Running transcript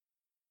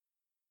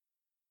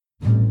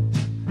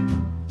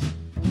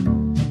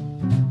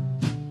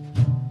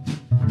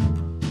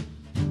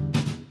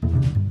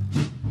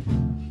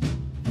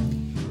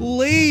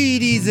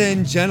Ladies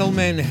and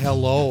gentlemen,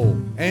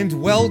 hello, and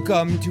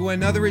welcome to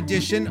another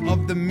edition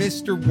of the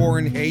Mr.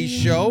 Warren Hayes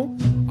Show.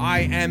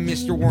 I am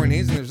Mr. Warren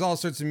Hayes, and there's all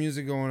sorts of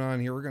music going on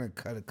here. We're going to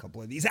cut a couple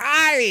of these.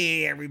 Hi,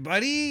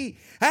 everybody.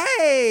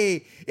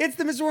 Hey, it's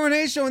the Mr. Warren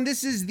Hayes Show, and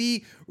this is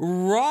the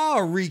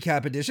Raw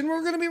recap edition.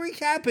 We're going to be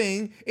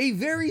recapping a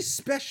very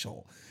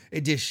special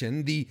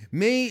edition, the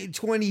May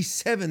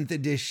 27th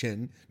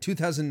edition,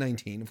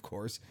 2019, of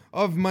course,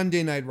 of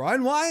Monday Night Raw.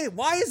 And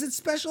why is it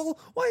special?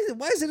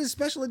 Why is it a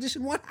special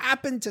edition? What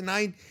happened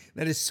tonight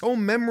that is so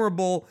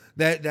memorable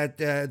that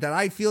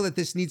I feel that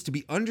this needs to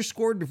be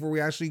underscored before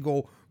we actually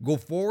go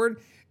forward?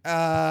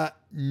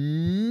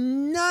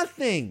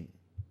 Nothing.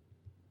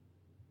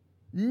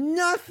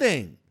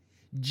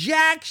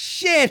 Jack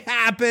shit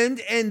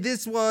happened, and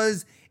this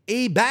was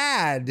a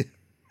bad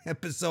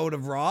episode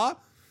of Raw.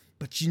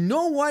 But you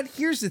know what?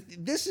 Here's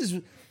this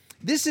is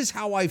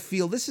how I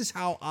feel. This is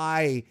how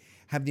I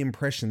have the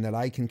impression that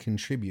I can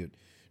contribute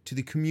to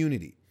the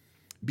community.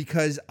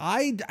 Because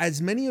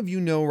as many of you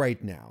know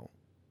right now,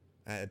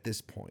 at this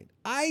point,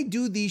 I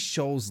do these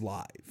shows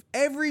live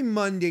every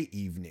Monday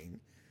evening,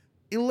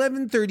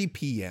 11:30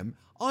 p.m.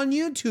 on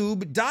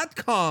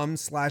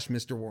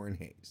youtube.com/Mr. Warren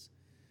Hayes.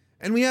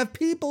 And we have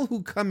people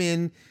who come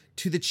in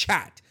to the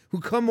chat,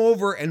 who come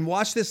over and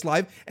watch this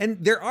live.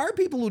 And there are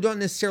people who don't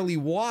necessarily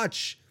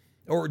watch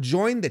or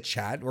join the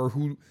chat,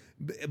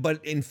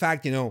 but in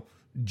fact,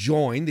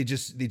 join. They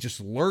just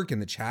lurk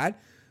in the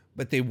chat,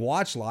 but they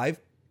watch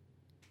live.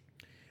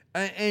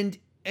 And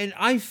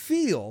I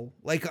feel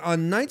like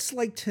on nights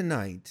like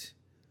tonight,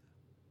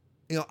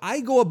 I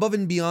go above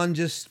and beyond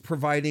just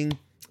providing,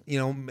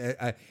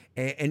 an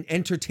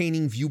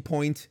entertaining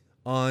viewpoint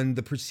on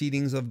the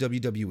proceedings of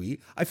WWE.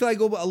 I feel I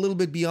go a little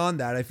bit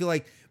beyond that. I feel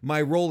like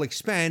my role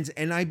expands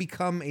and I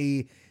become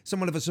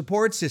somewhat of a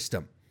support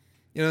system.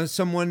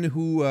 Someone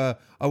who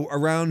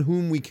around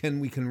whom we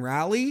can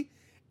rally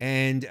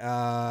and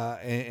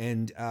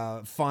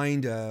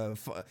find a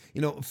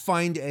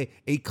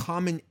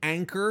common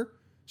anchor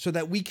so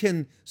that we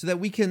can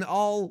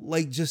all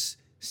like just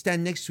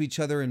stand next to each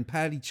other and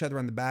pat each other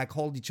on the back,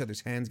 hold each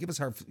other's hands,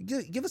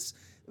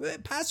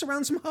 pass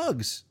around some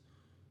hugs,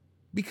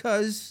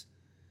 because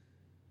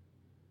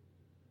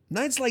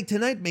nights like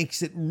tonight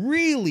makes it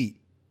really,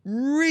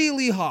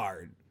 really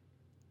hard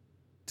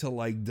to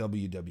like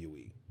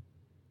WWE.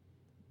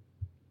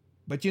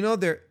 But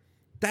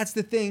that's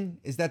the thing,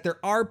 is that there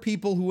are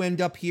people who end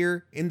up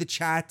here in the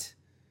chat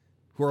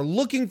who are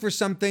looking for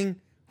something,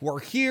 who are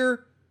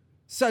here,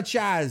 such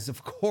as,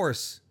 of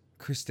course,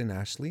 Kristen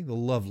Ashley, the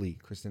lovely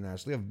Kristen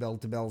Ashley of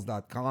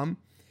belltobells.com.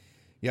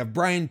 You have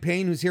Brian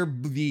Payne, who's here,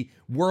 the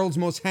world's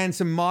most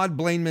handsome mod,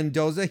 Blaine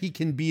Mendoza. He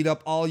can beat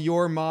up all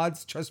your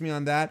mods. Trust me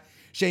on that.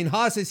 Shane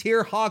Haas is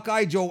here.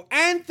 Hawkeye Joe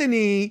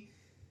Anthony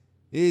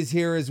is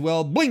here as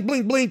well. Blink,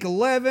 blink, blink,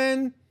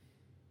 11.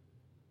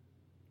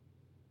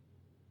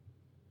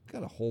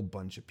 Got a whole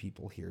bunch of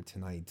people here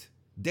tonight.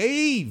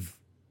 Dave!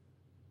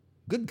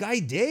 Good guy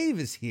Dave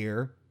is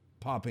here,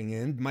 popping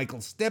in.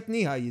 Michael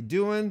Stepney, how you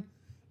doing?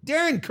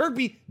 Darren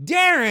Kirkby.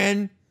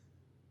 Darren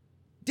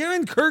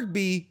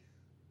Kirkby,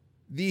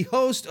 the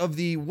host of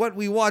the What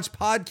We Watch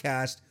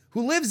podcast,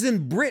 who lives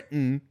in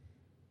Britain.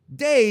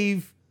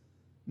 Darren,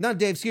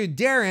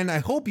 I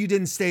hope you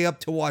didn't stay up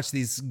to watch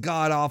this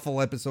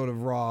god-awful episode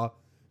of Raw,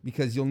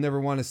 because you'll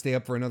never want to stay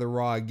up for another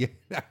Raw again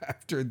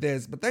after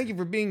this. But thank you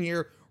for being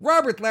here.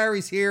 Robert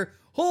Larry's here.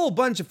 Whole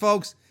bunch of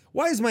folks.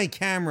 Why is my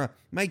camera?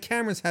 My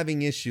camera's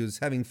having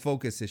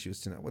focus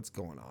issues tonight. What's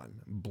going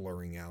on? I'm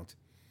blurring out.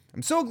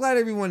 I'm so glad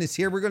everyone is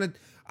here. We're gonna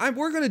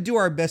do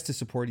our best to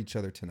support each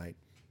other tonight.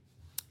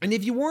 And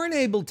if you weren't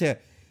able to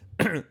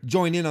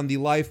join in on the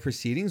live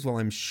proceedings, well,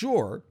 I'm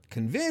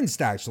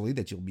convinced actually,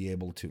 that you'll be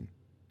able to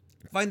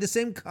find the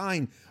same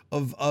kind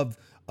of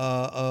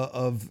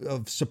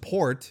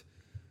support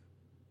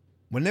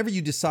whenever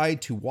you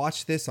decide to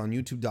watch this on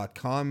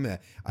youtube.com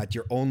at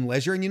your own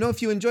leisure. And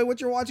if you enjoy what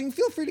you're watching,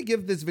 feel free to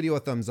give this video a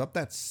thumbs up.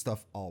 That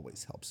stuff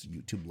always helps.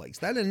 YouTube likes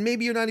that. And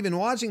maybe you're not even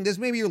watching this.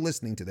 Maybe you're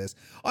listening to this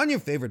on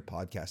your favorite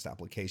podcast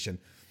application,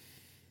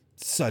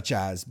 such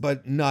as,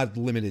 but not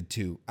limited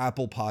to,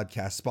 Apple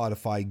Podcasts,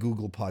 Spotify,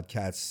 Google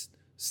Podcasts,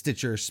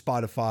 Stitcher,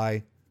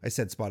 Spotify. I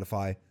said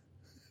Spotify.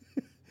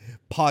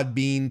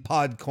 Podbean,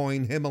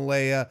 Podcoin,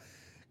 Himalaya,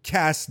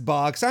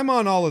 Castbox. I'm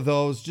on all of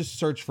those. Just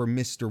search for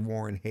Mr.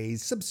 Warren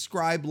Hayes.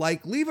 Subscribe,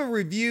 leave a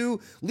review,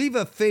 leave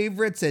a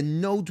favorites,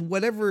 and note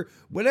whatever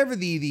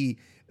the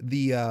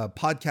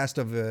podcast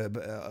of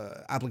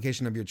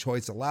application of your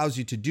choice allows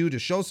you to do to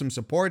show some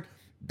support.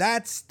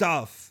 That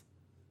stuff,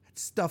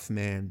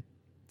 man,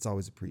 it's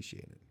always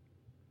appreciated.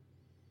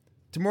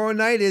 Tomorrow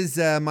night is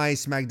my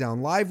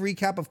SmackDown Live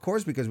recap, of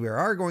course, because we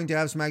are going to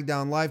have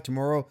SmackDown Live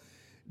tomorrow,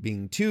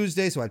 being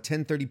Tuesday, so at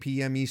 10:30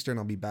 p.m. Eastern,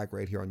 I'll be back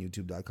right here on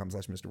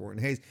youtube.com/Mr. Warren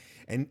Hayes.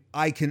 And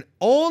I can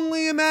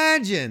only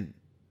imagine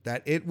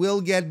that it will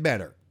get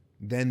better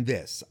than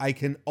this. I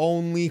can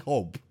only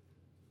hope.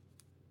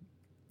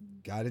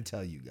 Gotta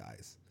tell you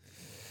guys.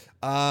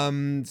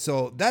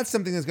 So that's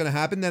something that's going to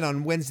happen. Then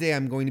on Wednesday,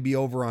 I'm going to be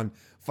over on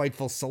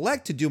Fightful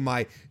Select to do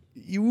my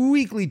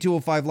weekly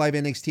 205 Live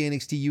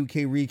NXT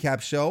UK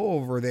recap show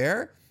over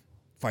there.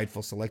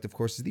 Fightful Select, of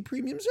course, is the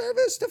premium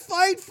service to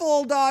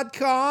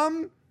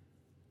Fightful.com,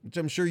 which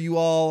I'm sure you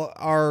all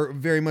are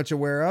very much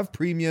aware of.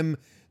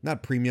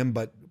 Not premium,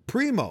 but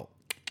primo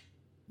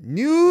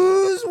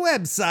news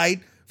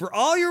website for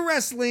all your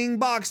wrestling,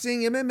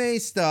 boxing,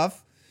 MMA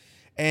stuff.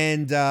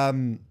 And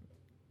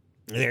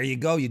there you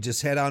go. You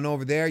just head on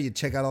over there. You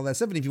check out all that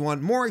stuff. And if you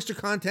want more extra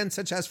content,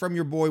 such as from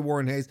your boy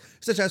Warren Hayes,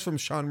 such as from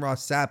Sean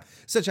Ross Sapp,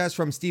 such as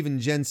from Steven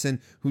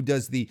Jensen, who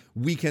does the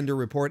Weekender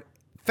Report,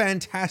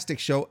 fantastic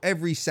show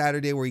every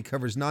Saturday where he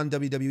covers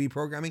non-WWE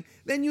programming,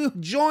 then you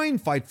join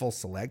Fightful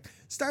Select.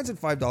 Starts at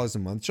 $5 a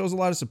month. Shows a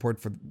lot of support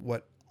for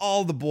what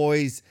all the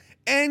boys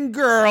and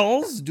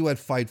girls do at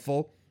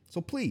Fightful. So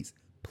please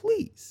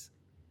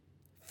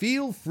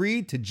feel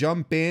free to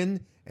jump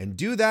in and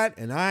do that.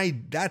 And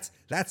that's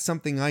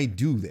something I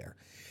do there.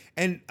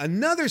 And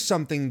another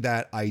something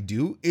that I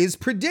do is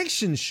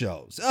prediction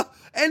shows.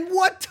 And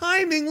what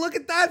timing. Look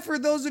at that for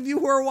those of you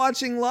who are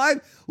watching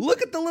live.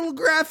 Look at the little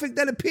graphic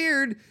that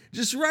appeared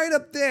just right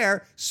up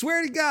there.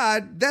 Swear to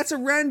God, that's a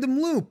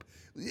random loop.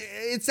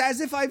 It's as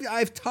if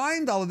I've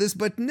timed all of this,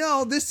 but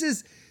no, this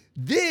is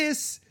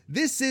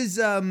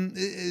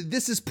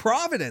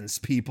providence,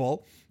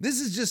 people.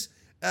 This is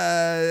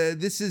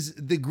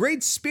the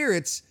great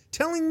spirits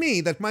telling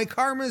me that my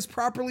karma is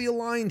properly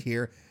aligned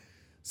here.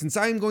 Since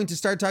I'm going to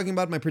start talking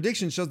about my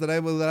prediction shows that I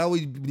will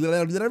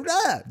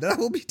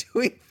be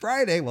doing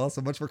Friday. Well,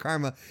 so much for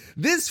karma.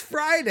 This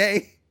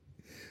Friday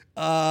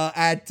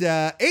at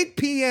 8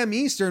 p.m.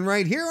 Eastern,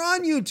 right here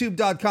on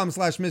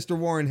YouTube.com/Mr.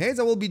 Warren Hayes.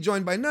 I will be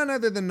joined by none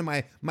other than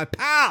my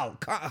pal,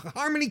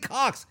 Harmony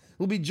Cox,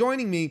 who will be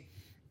joining me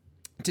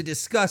to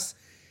discuss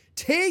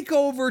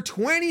TakeOver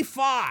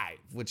 25,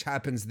 which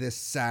happens this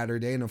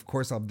Saturday. And of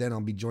course, I'll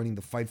be joining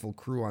the Fightful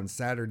crew on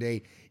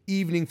Saturday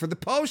evening for the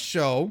post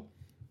show.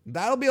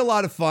 That'll be a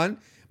lot of fun,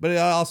 but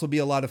it'll also be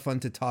a lot of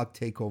fun to talk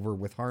TakeOver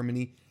with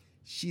Harmony.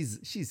 She's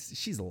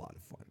a lot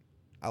of fun.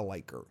 I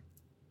like her.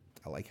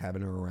 I like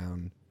having her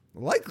around. I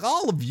like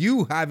all of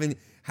you having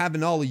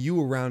all of you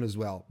around as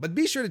well. But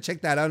be sure to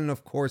check that out. And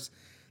of course,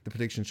 the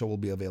prediction show will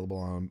be available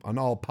on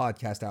all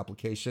podcast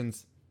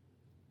applications.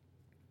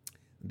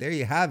 There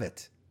you have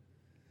it.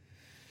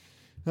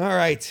 All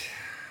right.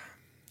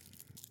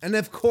 And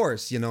of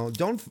course,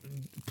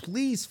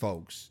 please,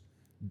 folks,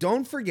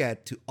 don't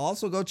forget to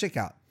also go check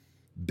out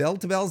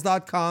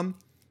belltobells.com,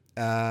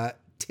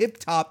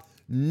 tip-top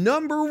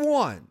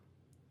 #1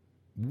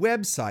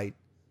 website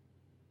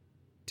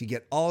to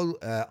get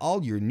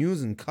all your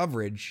news and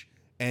coverage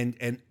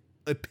and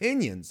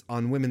opinions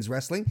on women's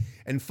wrestling.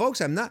 And folks,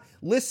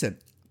 listen,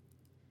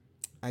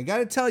 I got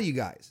to tell you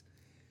guys,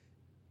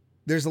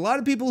 there's a lot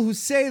of people who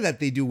say that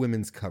they do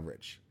women's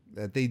coverage,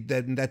 that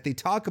they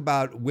talk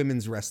about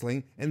women's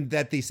wrestling, and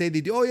that they say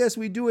they do. Oh yes,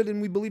 we do it and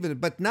we believe in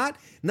it, but not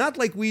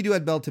like we do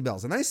at Bell to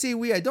Bells. And I say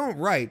I don't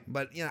write,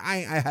 but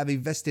I have a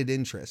vested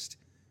interest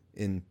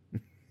in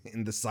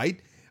the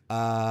site,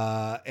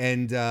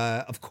 and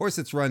of course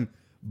it's run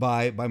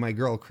by my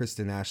girl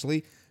Kristen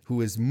Ashley, who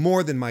is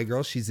more than my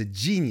girl. She's a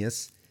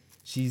genius.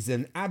 She's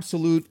an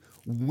absolute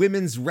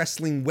women's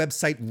wrestling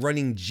website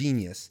running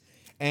genius.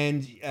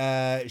 And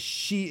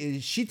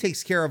she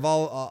takes care of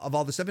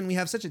all the stuff, and we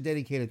have such a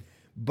dedicated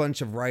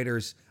bunch of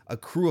writers, a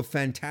crew of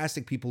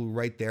fantastic people who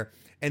write there.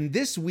 And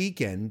this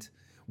weekend,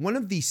 one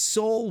of the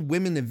sole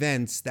women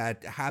events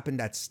that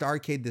happened at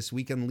Starrcade this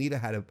weekend, Lita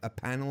had a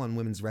panel on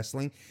women's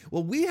wrestling.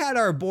 Well, we had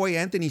our boy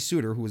Anthony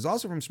Suter, who was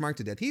also from Smart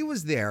to Death. He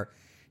was there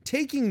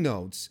taking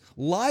notes,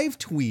 live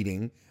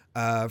tweeting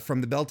from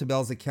the Bell to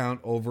Bells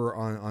account over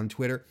on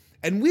Twitter,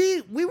 and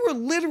we were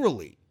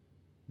literally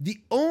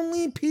the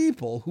only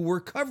people who were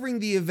covering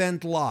the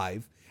event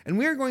live, and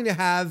we're going to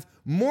have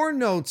more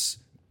notes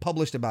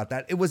published about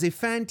that. It was a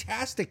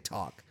fantastic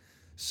talk.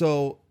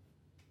 So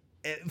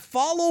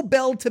follow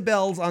Bell to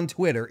Bells on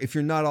Twitter if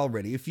you're not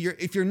already. If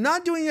you're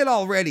not doing it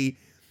already,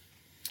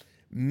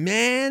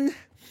 man,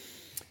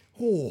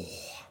 you're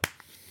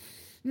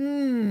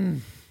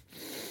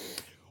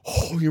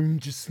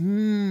just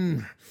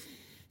making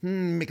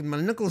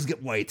my knuckles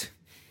get white.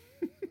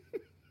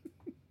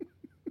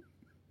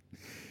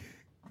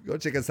 Go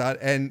check us out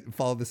and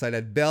follow the site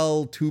at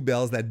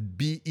Bell2Bells, that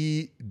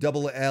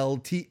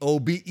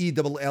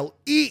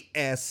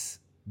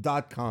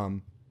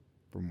BELLTOBELLES.com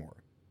for more.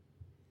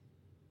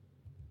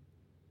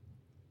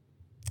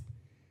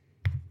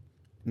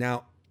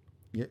 Now,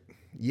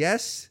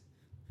 yes,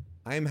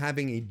 I am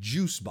having a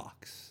juice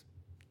box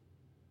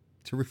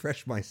to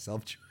refresh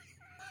myself during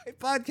my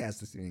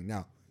podcast this evening.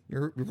 Now,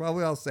 you're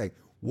probably all saying,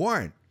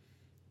 Warren,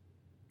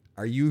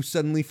 are you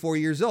suddenly 4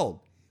 years old?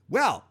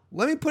 Well,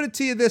 let me put it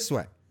to you this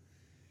way.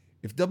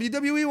 If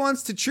WWE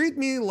wants to treat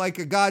me like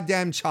a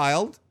goddamn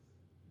child,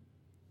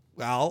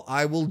 well,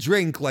 I will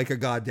drink like a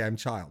goddamn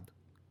child.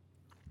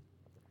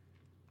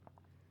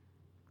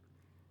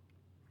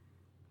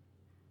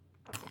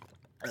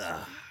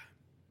 That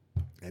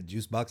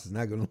juice box is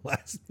not going to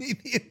last me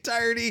the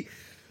entirety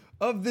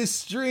of this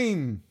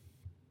stream.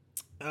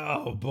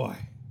 Oh, boy.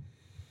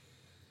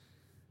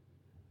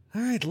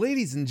 All right,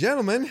 ladies and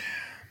gentlemen,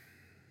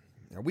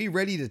 are we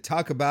ready to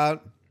talk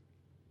about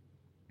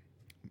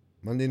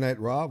Monday Night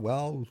Raw?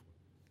 Well,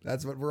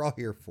 that's what we're all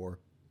here for.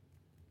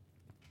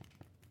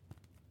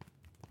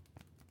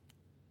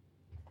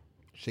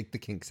 Shake the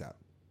kinks out.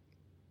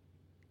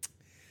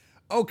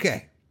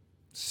 Okay,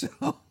 so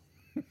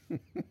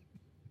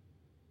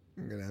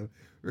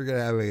we're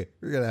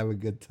gonna have a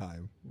good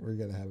time. We're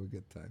gonna have a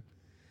good time.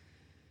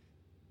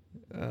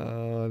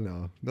 Oh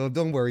no,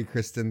 don't worry,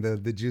 Kristen.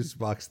 The juice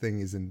box thing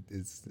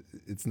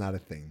it's not a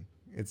thing.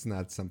 It's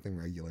not something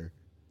regular.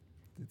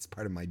 It's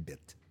part of my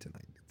bit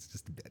tonight. It's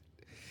just a bit.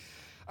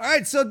 All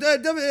right, so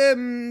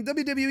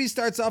WWE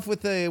starts off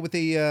with a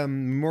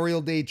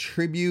Memorial Day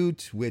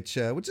tribute, which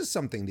is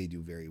something they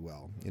do very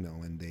well,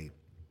 and they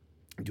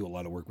do a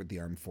lot of work with the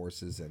armed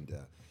forces, and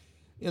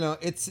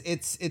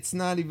it's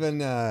not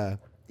even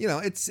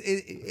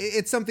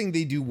it's something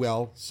they do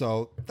well.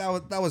 So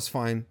that was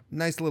fine.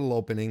 Nice little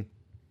opening.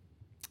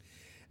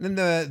 And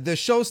then the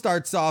show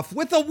starts off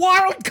with a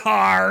wild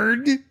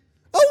card.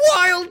 A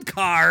wild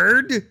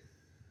card.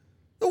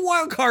 The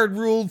wild card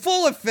rule,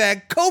 full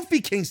effect.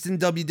 Kofi Kingston,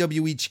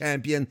 WWE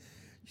champion.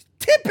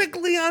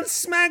 Typically on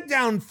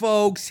SmackDown,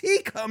 folks. He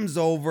comes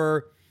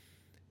over.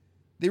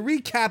 They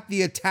recap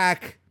the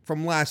attack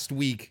from last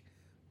week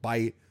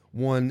by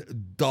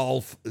one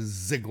Dolph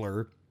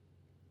Ziggler.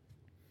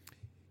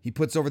 He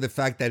puts over the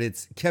fact that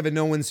it's Kevin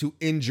Owens who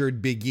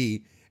injured Big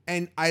E.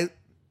 And I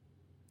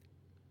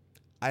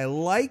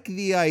like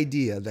the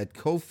idea that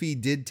Kofi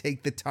did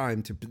take the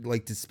time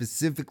to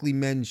specifically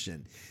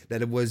mention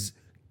that it was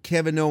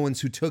Kevin Owens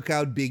who took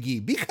out Big E,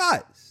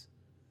 because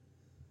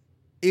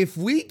if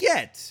we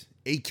get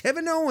a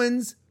Kevin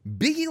Owens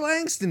Big E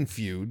Langston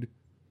feud,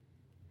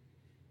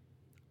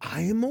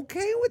 I am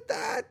okay with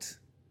that.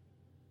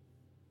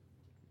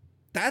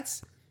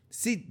 That's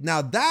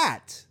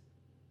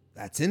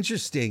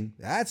interesting.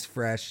 That's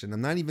fresh, and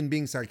I'm not even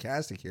being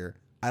sarcastic here.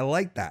 I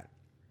like that.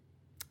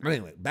 But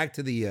anyway, back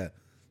to the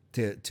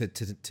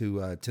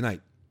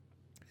tonight.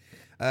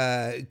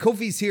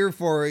 Kofi's here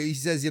he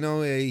says,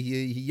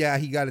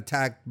 he got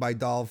attacked by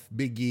Dolph,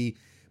 Big E,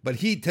 but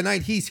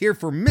tonight he's here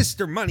for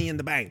Mr. Money in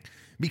the Bank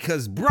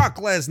because Brock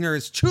Lesnar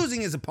is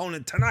choosing his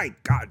opponent tonight.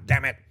 God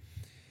damn it.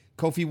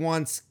 Kofi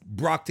wants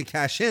Brock to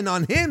cash in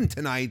on him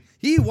tonight.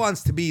 He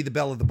wants to be the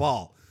belle of the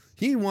ball.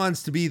 He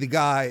wants to be the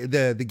guy,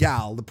 the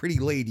gal, the pretty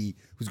lady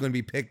who's going to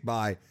be picked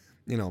by,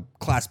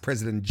 class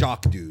president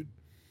Jock Dude.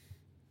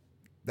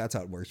 That's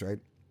how it works, right?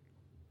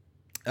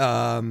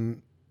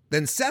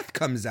 Then Seth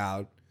comes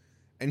out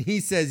and he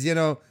says, he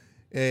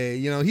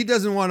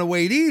doesn't want to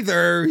wait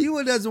either. He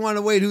doesn't want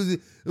to wait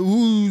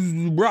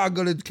who's Brock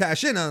going to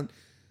cash in on.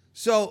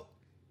 So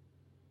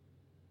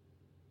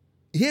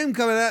him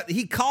coming out,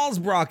 he calls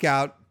Brock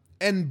out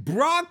and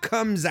Brock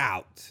comes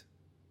out.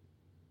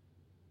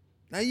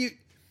 Now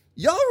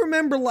y'all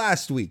remember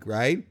last week,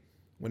 right?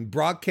 When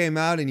Brock came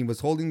out and he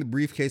was holding the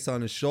briefcase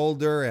on his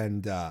shoulder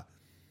and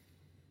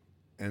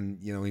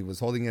he was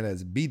holding it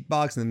as a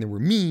beatbox, and then there were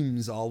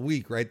memes all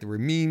week, right? There were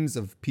memes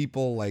of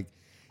people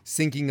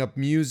syncing up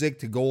music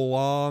to go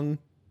along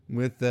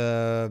with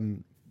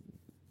the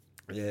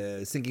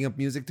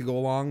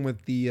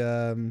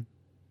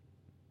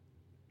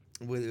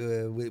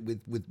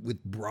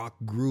with Brock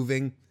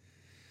grooving.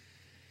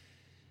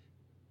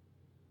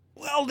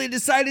 Well, they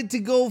decided to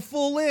go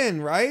full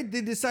in, right?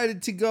 They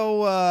decided to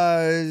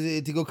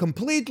go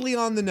completely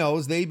on the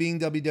nose. They being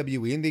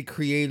WWE, and they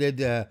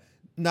created.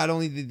 Not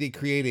only did they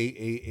create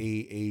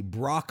a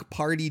Brock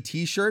Party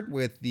T-shirt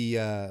with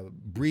the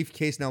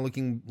briefcase now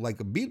looking like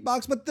a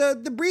beatbox, but the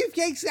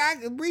briefcase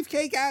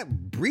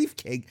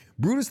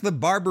Brutus the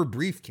Barber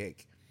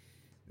briefcake.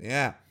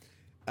 Yeah.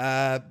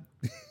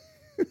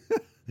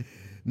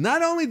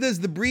 Not only does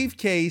the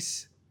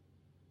briefcase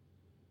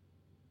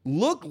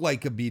look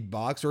like a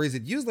beatbox, or is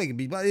it used like a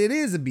beatbox? It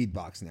is a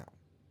beatbox now.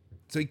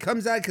 So he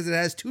comes out because it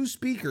has two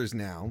speakers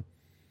now.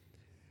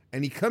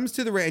 And he comes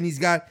to the ring, and he's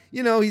got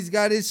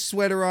his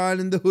sweater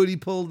on and the hoodie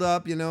pulled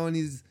up, and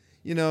he's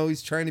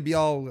trying to be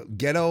all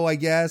ghetto, I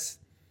guess.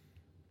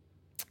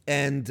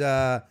 And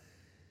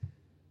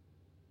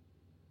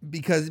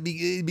because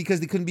they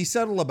couldn't be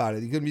subtle about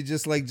it. He couldn't be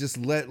just let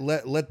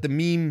the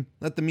meme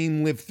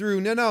live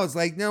through. No, it's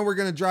like, no, we're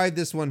gonna drive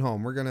this one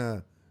home.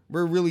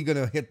 We're really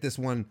gonna hit this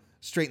one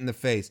straight in the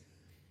face.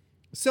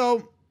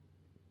 So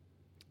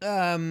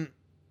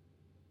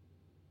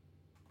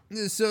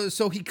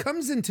So he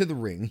comes into the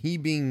ring, he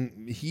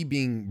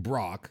being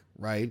Brock,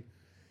 right?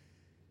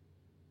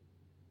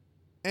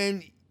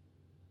 And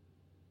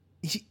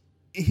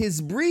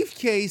his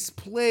briefcase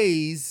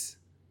plays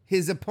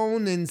his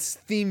opponent's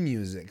theme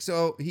music.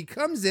 So he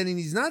comes in and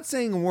he's not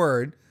saying a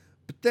word,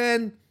 but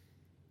then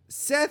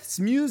Seth's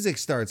music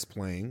starts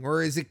playing,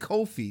 or is it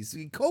Kofi's?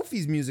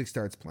 Kofi's music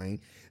starts playing,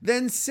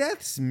 then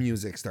Seth's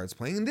music starts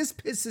playing, and this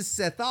pisses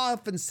Seth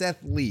off, and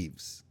Seth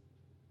leaves.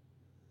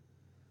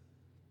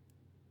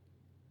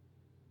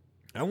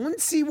 I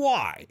wouldn't see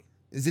why.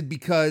 Is it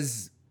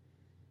because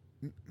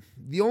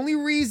the only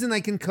reason I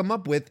can come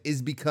up with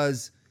is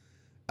because,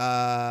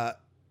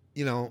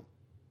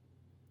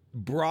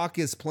 Brock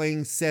is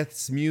playing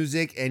Seth's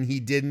music and he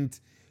didn't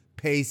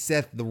pay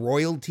Seth the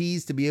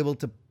royalties to be able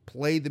to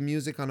play the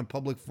music on a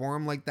public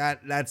forum like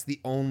that. That's the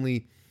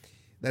only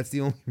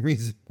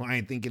reason why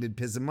I think it'd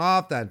piss him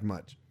off that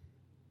much.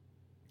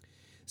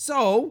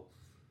 So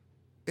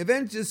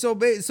eventually, so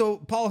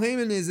Paul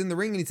Heyman is in the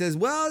ring and he says,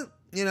 well,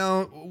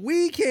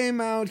 we came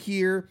out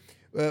here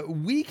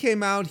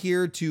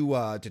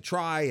to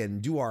try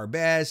and do our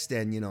best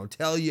and,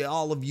 tell you,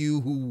 all of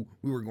you, who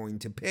we were going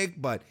to pick.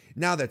 But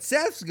now that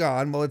Seth's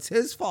gone, well, it's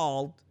his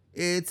fault.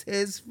 It's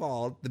his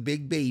fault. The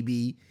big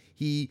baby,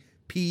 he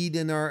peed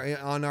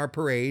on our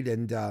parade.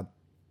 And,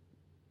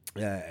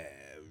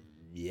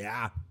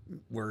 yeah,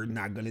 we're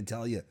not going to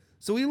tell you.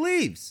 So he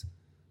leaves.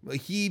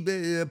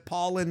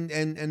 Paul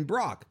and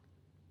Brock.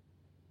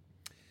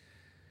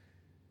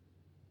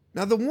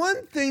 Now, the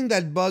one thing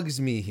that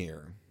bugs me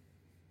here,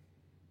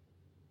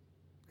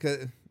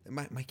 because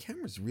my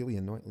camera's really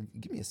annoying.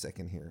 Give me a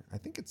second here. I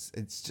think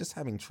it's just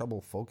having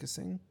trouble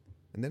focusing.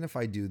 And then if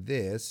I do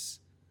this,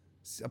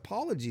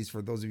 apologies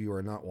for those of you who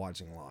are not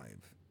watching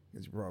live.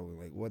 Because you're probably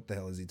like, what the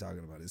hell is he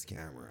talking about? His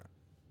camera.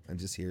 I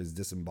just hear his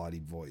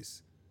disembodied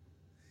voice.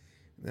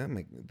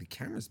 And the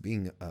camera's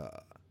being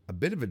a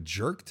bit of a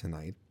jerk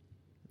tonight.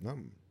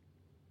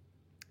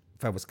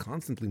 If I was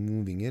constantly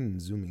moving in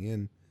and zooming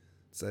in,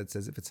 so it's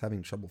as if it's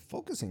having trouble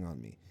focusing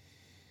on me.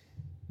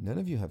 None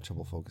of you have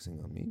trouble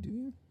focusing on me, do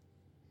you?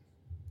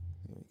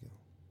 There we go.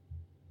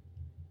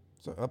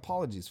 So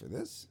apologies for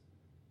this.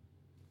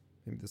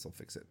 Maybe this will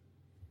fix it.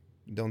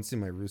 Don't see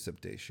my Rusev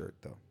Day shirt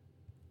though.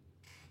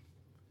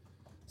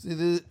 See,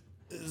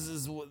 this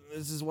is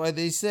why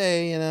they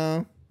say,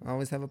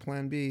 always have a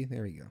plan B.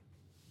 There we go.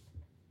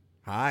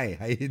 Hi,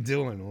 how you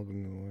doing?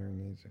 Welcome to Warrior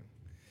Nation.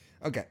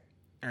 Okay,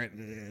 all right.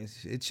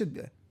 It should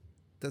be.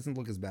 Doesn't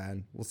look as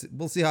bad.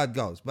 We'll see how it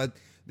goes. But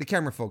the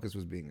camera focus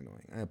was being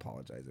annoying. I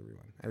apologize,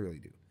 everyone. I really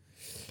do.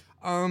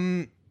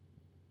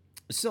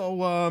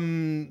 So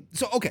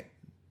okay.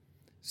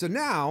 So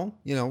now,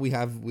 we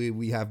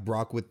have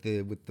Brock with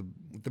the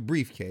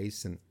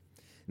briefcase, and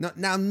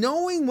now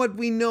knowing what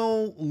we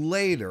know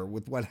later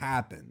with what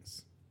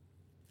happens.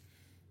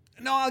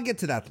 No, I'll get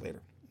to that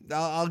later.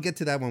 I'll get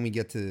to that when we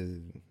get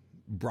to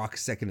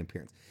Brock's second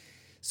appearance.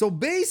 So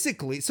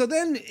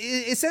then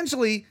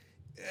essentially,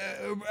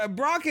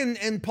 Brock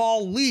and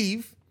Paul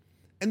leave,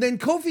 and then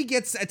Kofi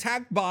gets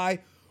attacked by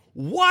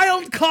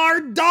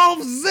Wildcard Dolph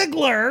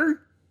Ziggler,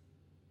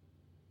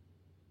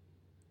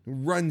 who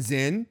runs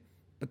in,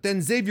 but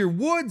then Xavier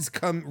Woods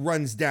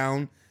runs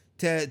down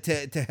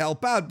to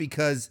help out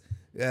because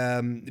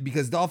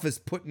Dolph is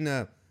putting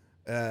a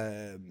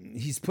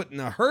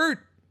hurt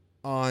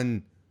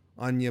on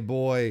your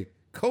boy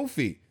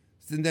Kofi.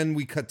 And then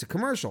we cut to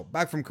commercial.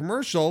 Back from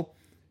commercial,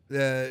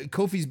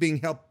 Kofi's being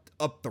helped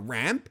up the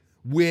ramp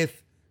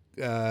with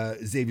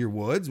Xavier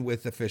Woods,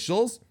 with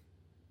officials.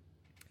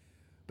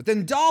 But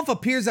then Dolph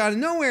appears out of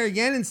nowhere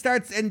again and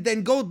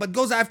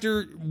goes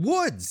after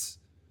Woods.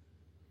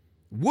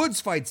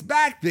 Woods fights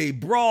back. They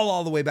brawl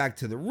all the way back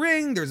to the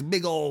ring. There's a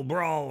big old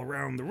brawl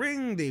around the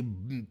ring.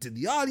 To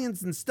the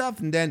audience and stuff.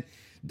 And then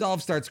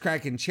Dolph starts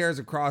cracking chairs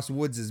across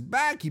Woods'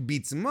 back. He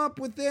beats him up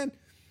with it.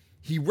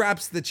 He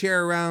wraps the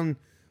chair around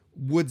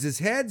Woods'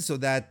 head so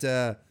that,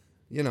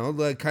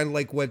 kind of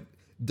like what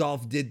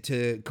Dolph did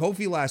to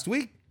Kofi last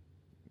week.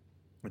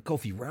 But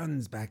Kofi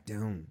runs back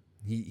down.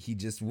 He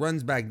just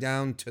runs back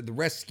down to the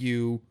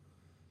rescue.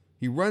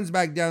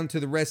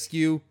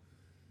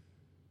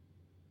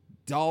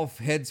 Dolph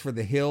heads for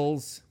the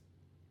hills.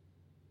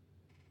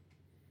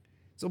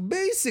 So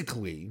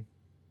basically,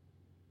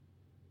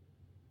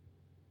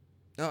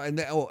 and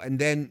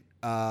then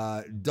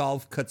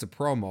Dolph cuts a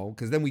promo,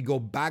 because then we go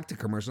back to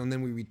commercial, and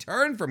then we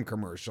return from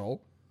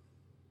commercial,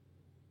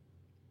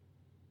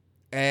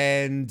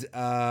 and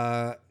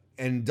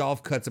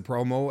Dolph cuts a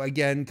promo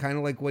again, kind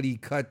of like what he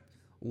cut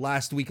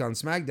last week on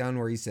SmackDown,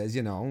 where he says,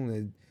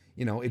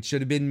 it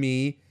should have been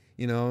me,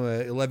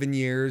 11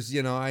 years,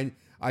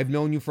 I've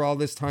known you for all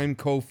this time,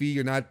 Kofi.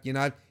 You're not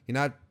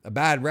a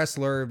bad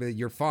wrestler, but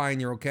you're fine,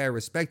 you're okay, I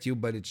respect you,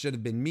 but it should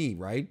have been me,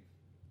 right?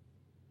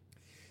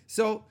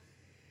 So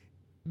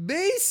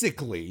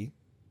basically,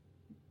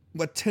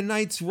 what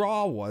tonight's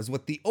Raw was,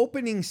 what the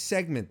opening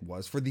segment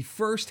was for the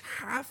first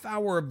half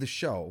hour of the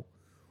show,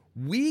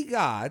 we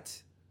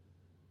got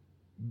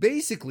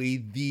basically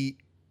the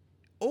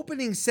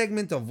opening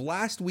segment of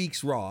last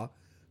week's Raw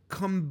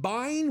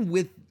combined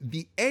with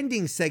the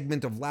ending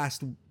segment of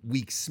last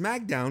week's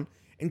SmackDown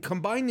and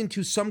combined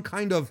into some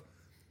kind of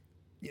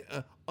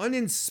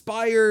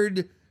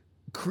uninspired,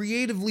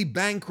 creatively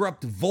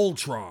bankrupt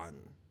Voltron.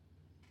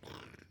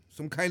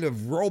 Some kind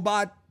of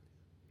robot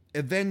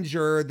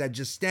Avenger that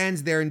just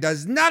stands there and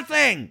does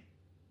nothing.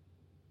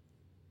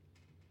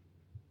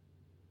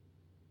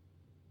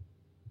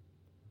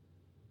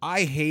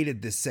 I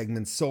hated this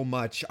segment so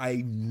much.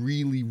 I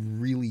really,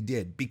 really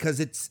did.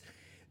 Because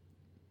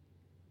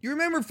you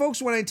remember, folks,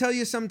 when I tell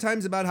you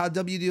sometimes about how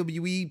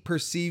WWE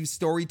perceives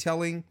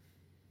storytelling?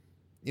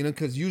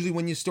 Because usually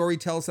when you story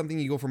tell something,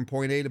 you go from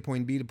point A to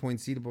point B to point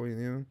C to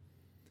point,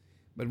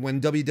 But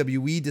when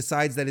WWE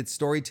decides that it's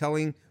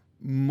storytelling,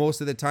 most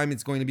of the time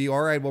it's going to be,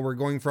 all right, well, we're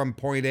going from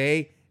point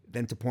A,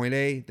 then to point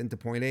A, then to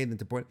point A, then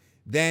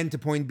to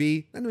point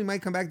B. Then we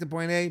might come back to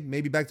point A,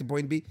 maybe back to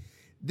point B.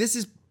 This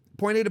is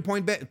point A to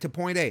point B to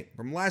point A.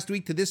 From last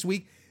week to this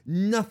week,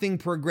 nothing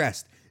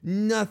progressed.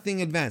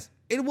 Nothing advanced.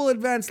 It will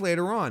advance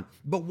later on.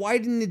 But why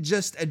didn't it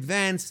just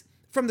advance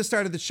from the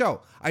start of the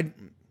show?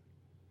 I'm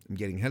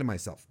getting ahead of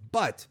myself.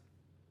 But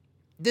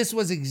this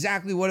was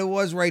exactly what it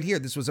was right here.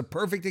 This was a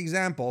perfect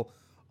example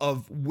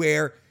of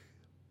where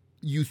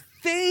you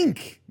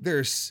think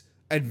there's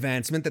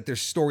advancement, that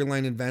there's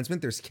storyline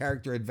advancement, there's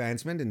character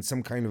advancement in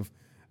some kind of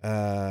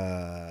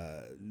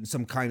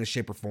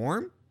shape or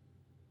form.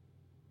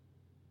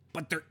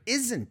 But there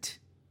isn't.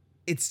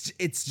 It's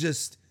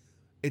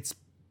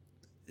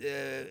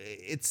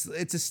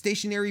a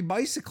stationary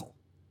bicycle,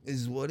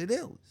 is what it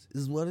is.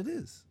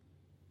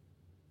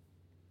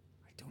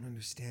 I don't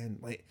understand,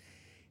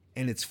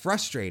 and it's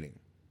frustrating.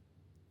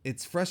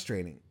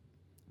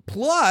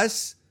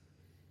 Plus,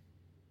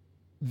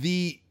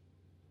 the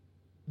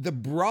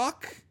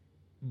Brock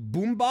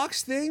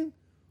boombox thing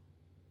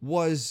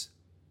was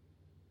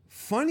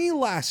funny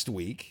last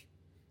week.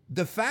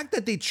 The fact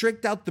that they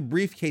tricked out the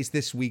briefcase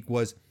this week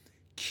was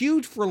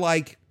cute for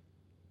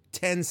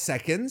 10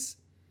 seconds,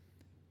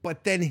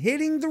 but then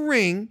hitting the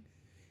ring,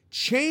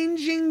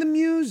 changing the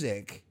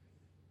music,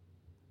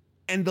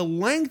 and the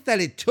length that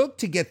it took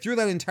to get through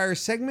that entire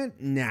segment,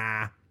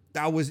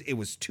 it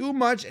was too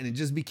much, and it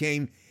just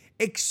became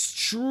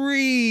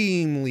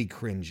extremely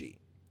cringy.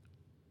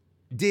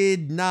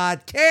 Did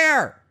not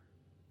care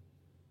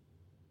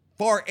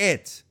for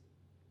it.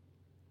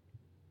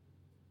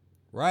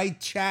 Right,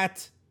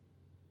 chat?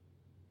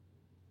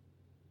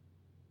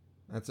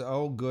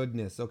 Oh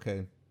goodness,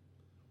 okay.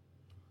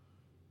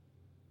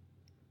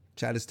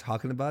 Chat is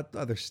talking about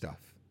other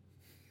stuff.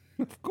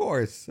 Of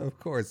course.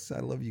 I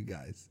love you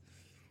guys.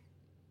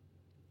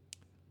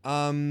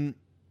 Anyway,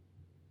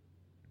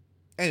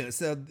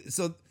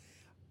 so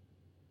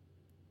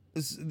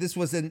this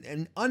was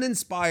an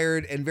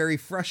uninspired and very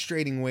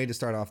frustrating way to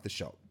start off the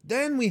show.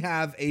 Then we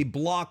have a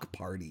block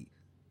party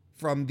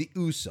from the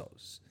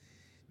Usos.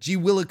 Gee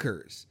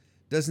Willikers.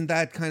 Doesn't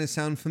that kind of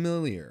sound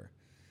familiar?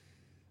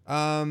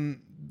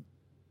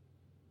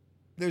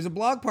 There's a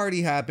block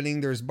party happening.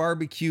 There's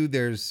barbecue.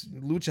 There's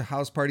Lucha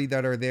House Party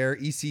that are there.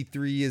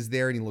 EC3 is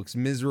there and he looks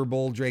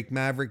miserable. Drake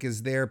Maverick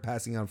is there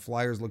passing out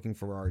flyers looking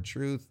for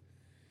R-Truth.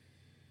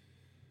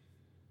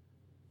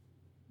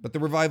 But the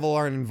Revival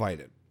aren't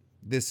invited.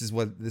 This is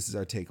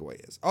our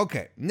takeaway is.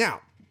 Okay,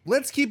 now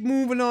let's keep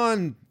moving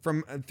on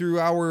through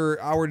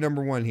our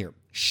number one here.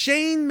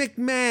 Shane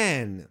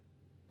McMahon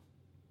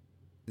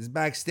is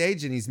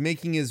backstage and he's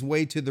making his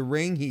way to the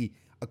ring. He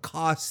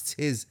accosts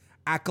his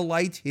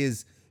acolyte,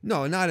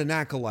 not an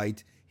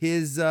acolyte,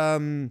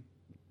 not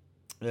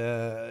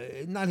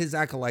his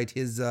acolyte,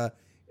 his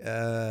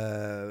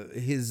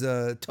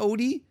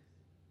toady.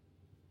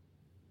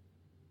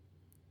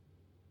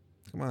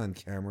 Come on,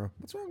 camera.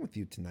 What's wrong with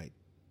you tonight?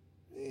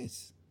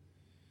 Yes.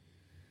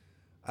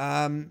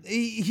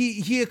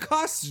 He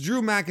accosts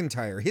Drew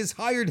McIntyre, his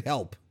hired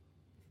help,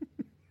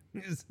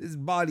 his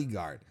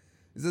bodyguard.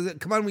 He says,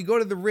 "Come on, we go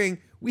to the ring.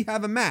 We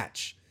have a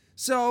match."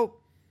 So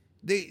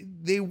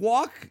they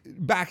walk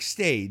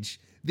backstage.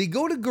 They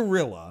go to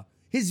Gorilla.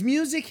 His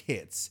music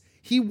hits.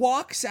 He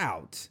walks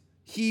out.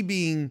 He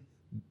being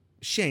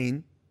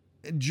Shane,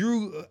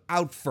 Drew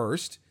out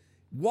first,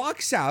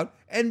 walks out,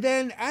 and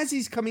then as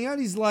he's coming out,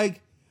 he's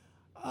like,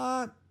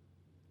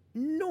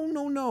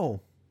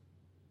 no.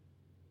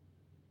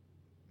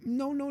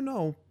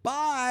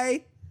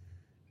 Bye.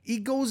 He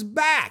goes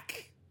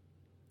back.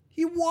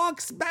 He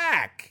walks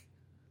back.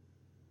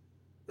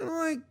 And I'm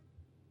like,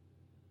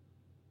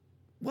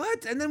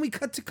 what? And then we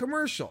cut to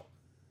commercial.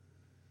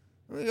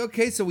 I'm like,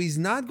 okay, so he's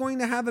not going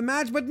to have a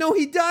match, but no,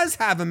 he does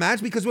have a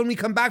match because when we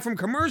come back from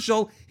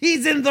commercial,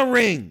 he's in the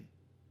ring.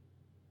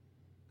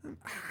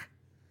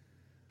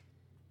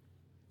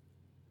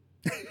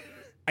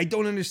 I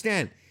don't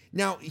understand.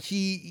 Now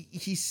he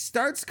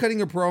starts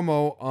cutting a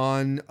promo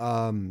on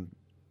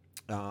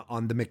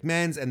the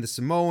McMahons and the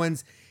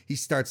Samoans. He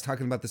starts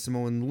talking about the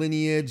Samoan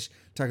lineage,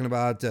 talking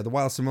about the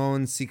Wild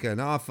Samoans, Sika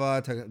and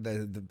Afa,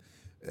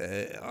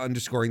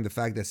 underscoring the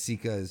fact that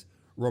Sika is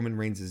Roman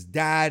Reigns'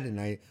 dad. And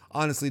I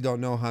honestly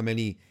don't know how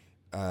many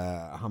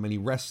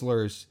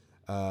wrestlers.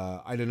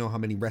 I don't know how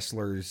many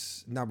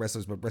wrestlers, not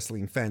wrestlers, but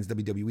wrestling fans,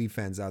 WWE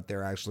fans out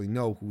there actually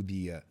know who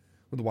the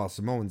Wild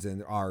Samoans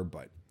are.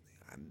 But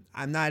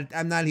I'm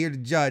not here to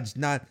judge.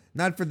 Not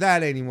for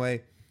that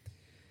anyway.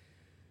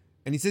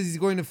 And he says he's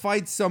going to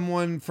fight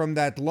someone from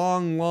that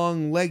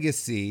long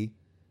legacy.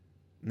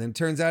 And then it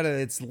turns out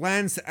it's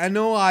Lance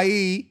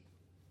Anoa'i,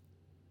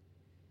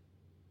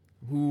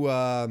 who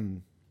has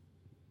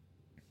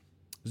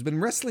been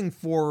wrestling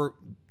for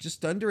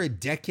just under a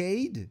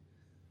decade.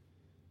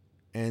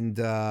 And,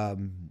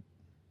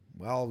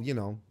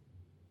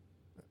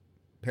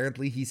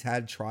 apparently he's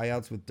had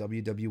tryouts with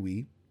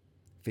WWE.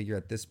 Figure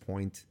at this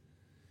point,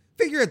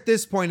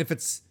 if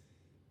it's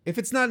if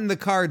it's not in the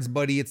cards,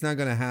 buddy, it's not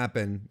going to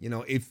happen. You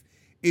know,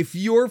 if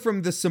you're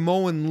from the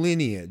Samoan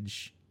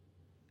lineage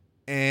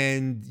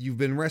and you've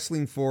been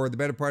wrestling for the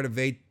better part of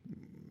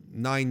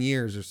 9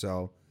 years or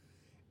so,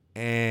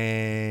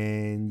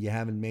 and you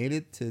haven't made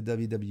it to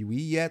WWE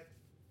yet,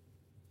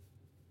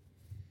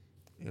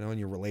 you know, and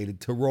you're related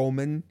to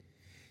Roman,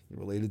 you're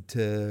related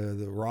to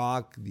The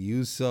Rock, the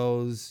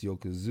Usos,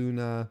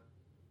 Yokozuna,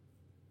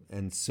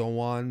 and so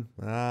on.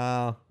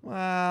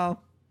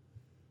 Well,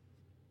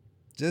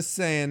 just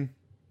saying.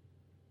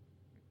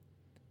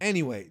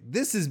 Anyway,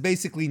 this is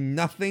basically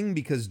nothing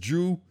because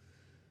Drew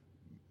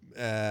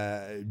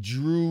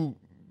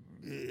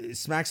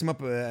smacks him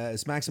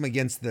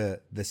against the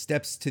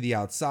steps to the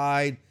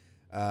outside,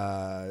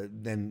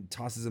 then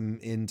tosses him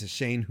into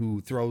Shane,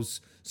 who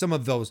throws some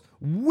of those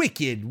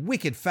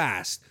wicked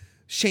fast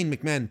Shane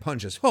McMahon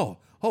punches. A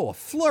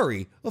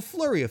flurry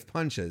of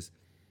punches.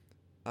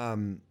 I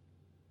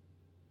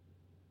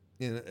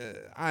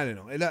don't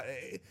know.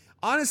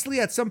 Honestly,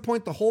 at some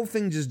point, the whole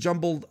thing just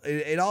jumbled.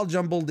 It all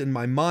jumbled in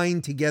my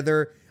mind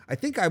together. I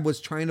think I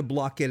was trying to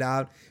block it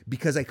out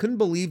because I couldn't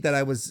believe that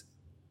I was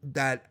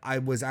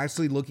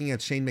actually looking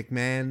at Shane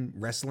McMahon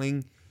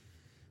wrestling,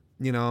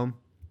 you know,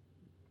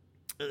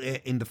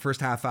 in the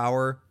first half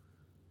hour.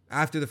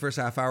 After the first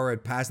half hour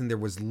had passed and there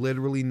was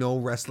literally no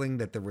wrestling,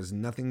 that there was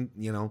nothing,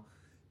 you know,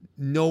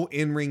 no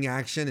in-ring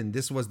action, and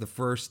this was the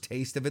first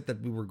taste of it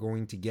that we were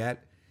going to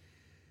get.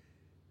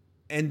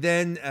 And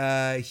then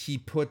he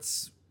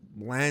puts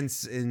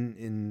Lance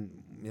in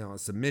you know, a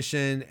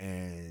submission,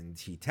 and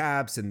he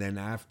taps, and then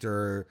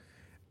after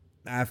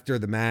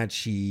the match,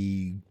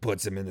 he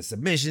puts him in a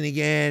submission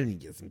again, and he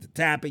gets him to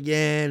tap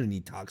again, and he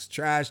talks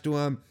trash to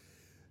him.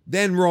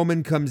 Then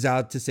Roman comes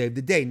out to save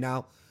the day.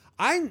 Now,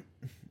 I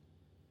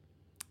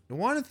don't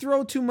want to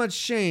throw too much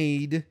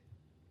shade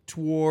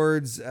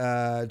towards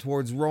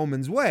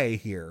Roman's way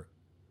here.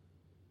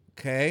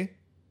 Okay?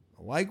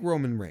 I like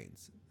Roman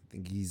Reigns. I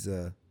think he's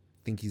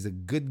a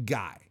good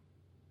guy.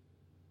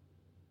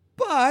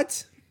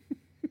 But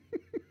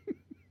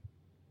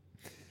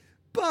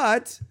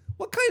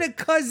what kind of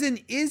cousin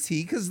is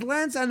he? Because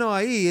Lance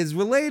Anoa'i is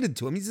related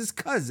to him. He's his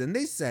cousin.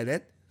 They said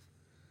it.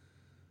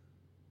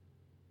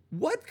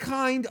 What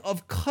kind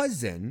of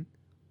cousin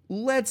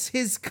lets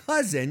his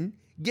cousin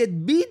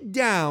get beat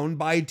down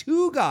by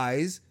two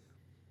guys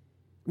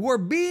who are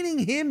beating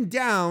him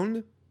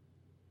down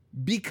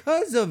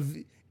because of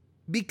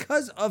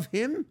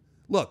him?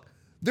 Look,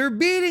 they're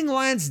beating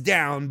Lance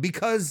down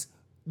because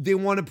they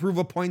want to prove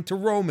a point to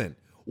Roman.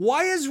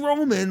 Why is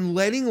Roman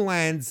letting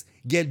Lance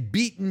get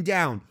beaten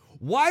down?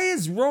 Why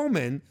is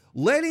Roman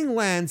letting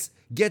Lance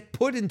get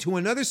put into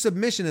another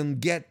submission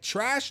and get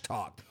trash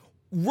talked?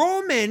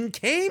 Roman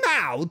came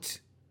out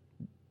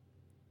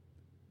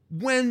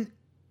when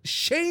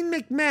Shane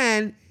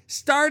McMahon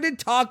started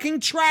talking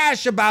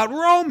trash about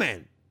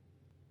Roman.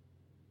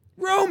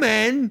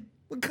 Roman,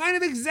 what kind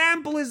of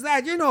example is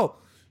that? You know,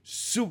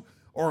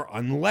 or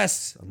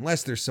unless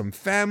there's some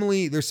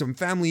family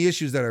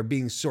issues that are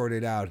being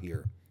sorted out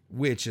here,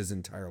 which is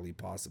entirely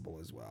possible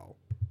as well.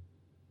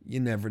 You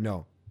never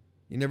know.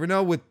 You never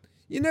know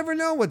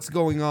what's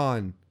going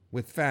on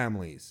with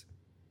families.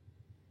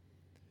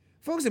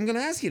 Folks, I'm going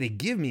to ask you to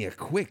give me a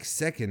quick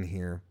second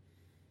here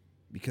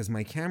because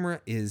my camera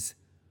is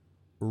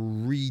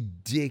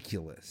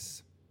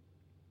ridiculous.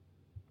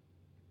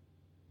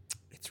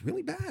 It's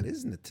really bad,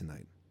 isn't it,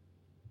 tonight?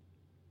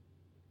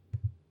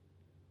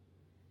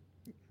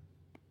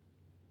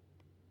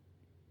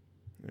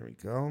 There we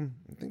go.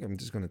 I think I'm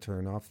just going to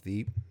turn off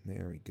the...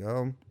 There we go.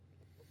 I'm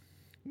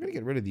going to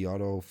get rid of the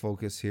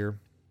autofocus here.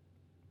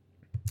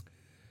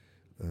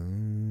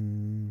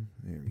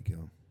 There we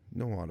go.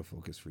 No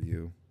autofocus for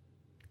you.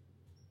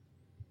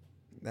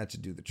 That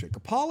should do the trick.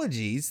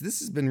 Apologies. This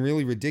has been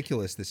really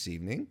ridiculous this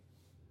evening.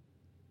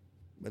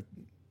 But,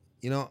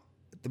 you know,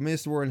 at the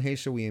Mr. Warren Hayes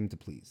Show, we aim to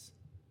please.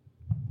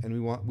 And we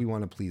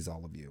want to please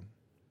all of you.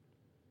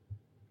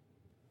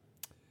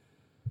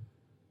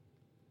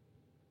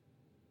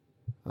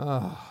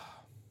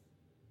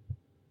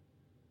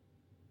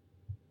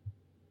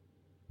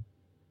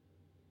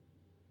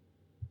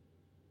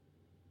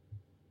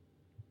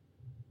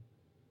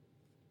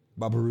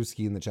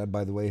 Babaruski in the chat,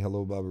 by the way.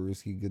 Hello,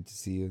 Babaruski. Good to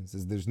see you. It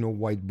says there's no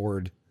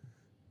whiteboard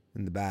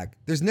in the back.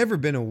 There's never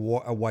been a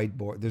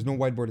whiteboard. There's no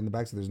whiteboard in the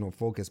back, so there's no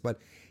focus. But,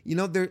 you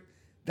know,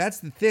 that's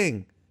the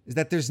thing, is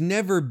that there's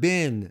never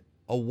been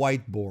a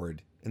whiteboard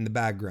in the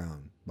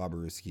background,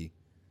 Babaruski.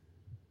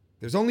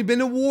 There's only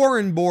been a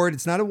Warren board.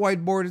 It's not a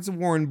whiteboard. It's a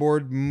Warren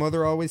board.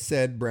 Mother always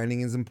said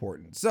branding is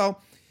important. So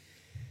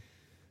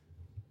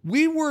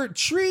we were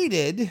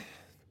treated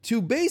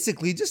to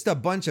basically just a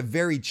bunch of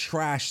very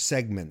trash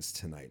segments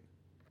tonight.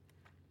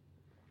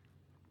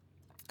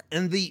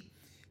 And the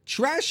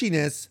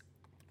trashiness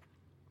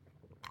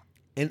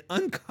and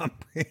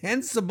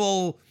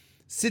incomprehensible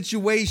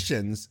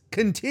situations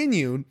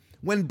continued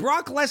when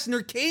Brock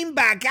Lesnar came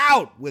back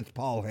out with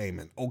Paul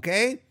Heyman,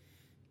 okay?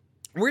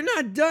 We're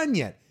not done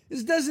yet.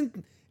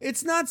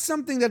 It's not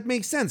something that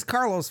makes sense.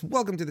 Carlos,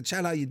 welcome to the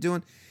chat. How you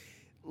doing?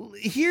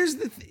 Here's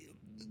the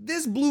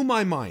this blew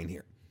my mind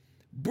here.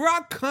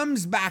 Brock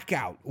comes back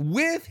out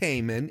with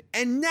Heyman,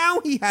 and now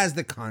he has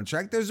the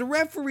contract. There's a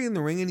referee in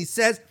the ring, and he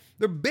says,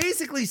 they're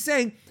basically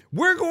saying,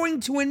 we're going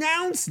to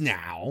announce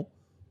now.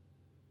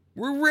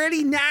 We're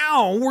ready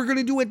now. We're going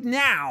to do it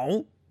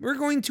now. We're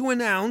going to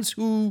announce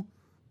who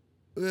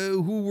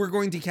we're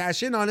going to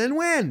cash in on and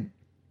when.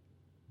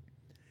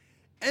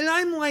 And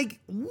I'm like,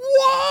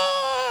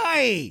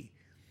 why?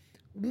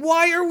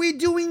 Why are we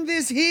doing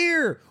this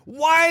here?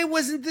 Why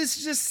wasn't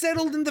this just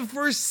settled in the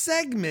first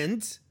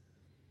segment?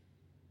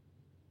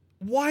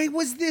 Why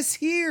was this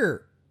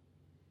here?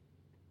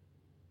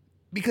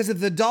 Because of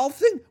the Dolph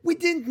thing? We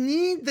didn't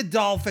need the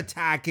Dolph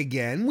attack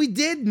again. We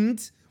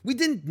didn't. We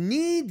didn't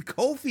need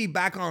Kofi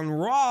back on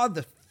Raw,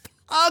 the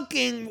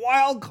fucking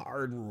wild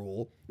card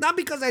rule. Not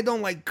because I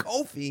don't like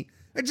Kofi.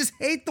 I just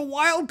hate the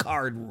wild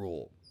card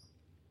rule.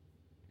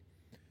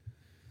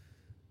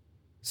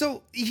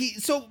 So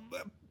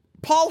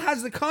Paul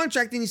has the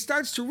contract and he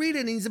starts to read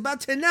it and he's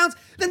about to announce.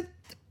 Then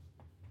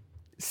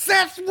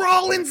Seth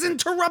Rollins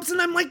interrupts and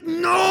I'm like,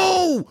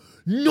 no,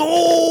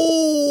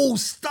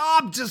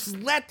 stop. Just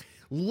let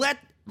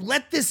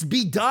this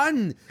be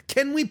done.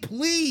 Can we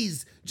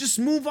please just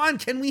move on?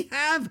 Can we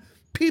have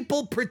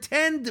people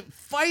pretend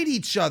fight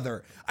each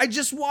other? I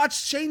just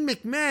watched Shane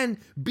McMahon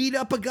beat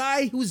up a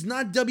guy who's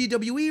not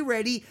WWE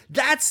ready.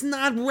 That's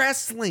not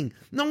wrestling.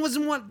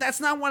 That's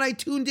not what I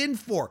tuned in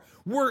for.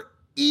 We're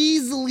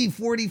easily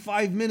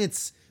 45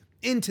 minutes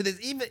into this,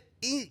 even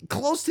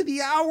close to the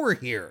hour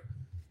here.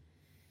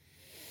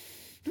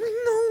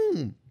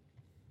 No.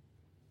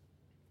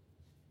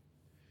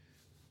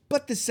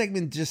 But the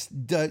segment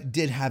just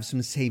did have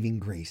some saving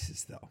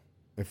graces, though,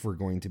 if we're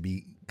going to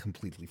be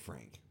completely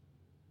frank.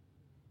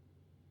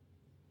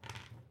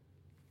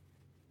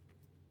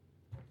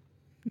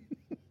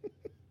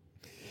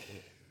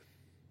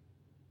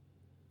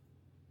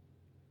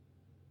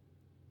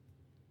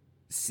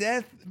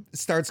 Seth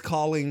starts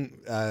calling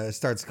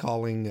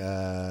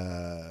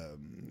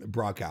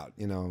Brock out.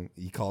 You know,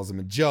 he calls him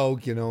a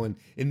joke, you know, and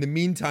in the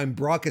meantime,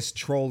 Brock is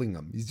trolling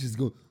him. He's just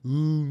going,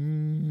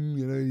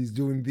 you know, he's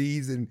doing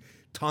these and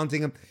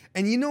taunting him.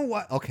 And you know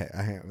what? Okay,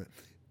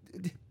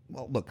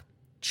 well, look,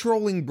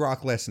 trolling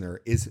Brock Lesnar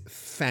is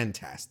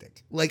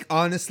fantastic. Like,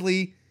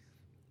 honestly,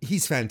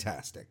 he's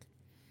fantastic.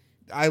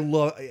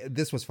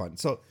 This was fun.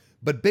 So,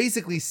 but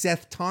basically,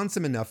 Seth taunts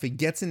him enough, it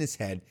gets in his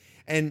head,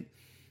 and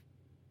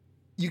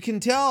you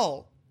can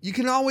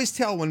always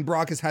tell when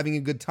Brock is having a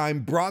good time.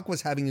 Brock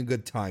was having a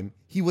good time.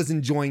 He was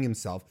enjoying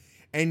himself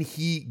and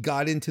he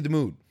got into the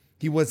mood.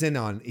 He was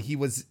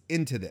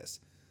into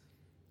this.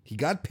 He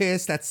got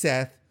pissed at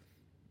Seth.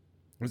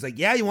 He was like,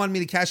 yeah, you wanted me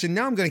to cash in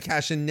now? I'm going to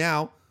cash in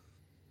now.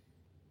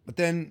 But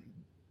then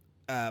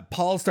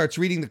Paul starts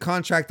reading the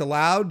contract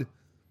aloud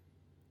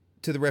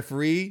to the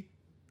referee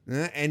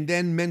and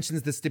then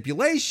mentions the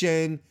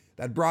stipulation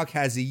that Brock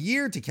has a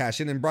year to cash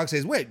in. And Brock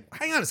says, wait,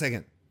 hang on a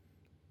second.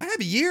 I have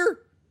a year?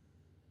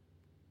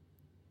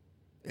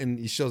 And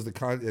he shows the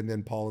contract, and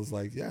then Paul is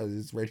like, yeah,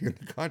 it's right here in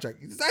the contract.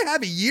 He says, I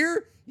have a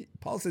year?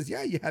 Paul says,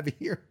 yeah, you have a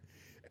year.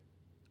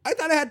 I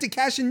thought I had to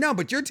cash in now,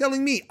 but you're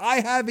telling me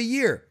I have a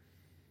year.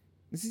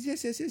 He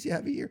says, yes, you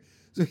have a year.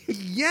 So he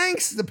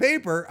yanks the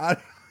paper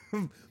out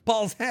of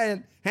Paul's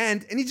hand,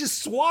 and he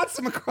just swats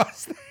him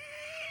across the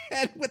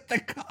head with the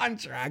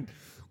contract,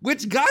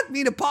 which got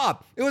me to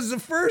pop. It was the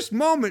first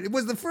moment. It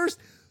was the first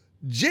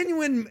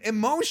genuine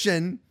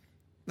emotion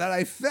that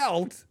I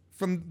felt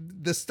from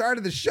the start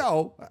of the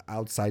show,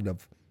 outside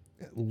of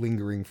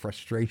lingering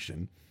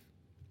frustration.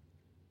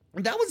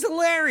 That was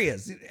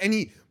hilarious.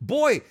 And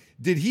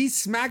did he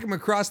smack him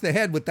across the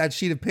head with that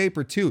sheet of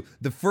paper too.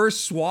 The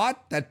first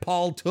swat that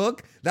Paul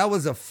took,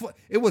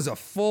 it was a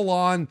full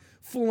on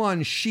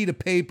sheet of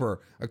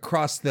paper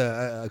across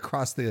the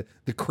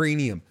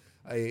cranium.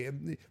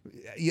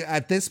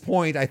 At this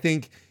point, I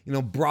think, you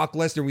know, Brock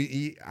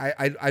Lesnar,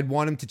 I'd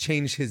want him to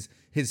change his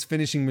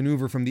finishing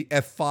maneuver from the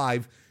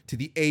F5 to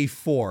the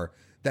A4.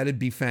 That'd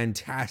be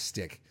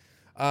fantastic.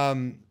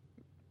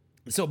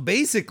 So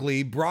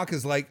basically, Brock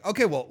is like,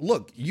 okay, well,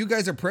 look, you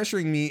guys are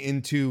pressuring me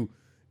into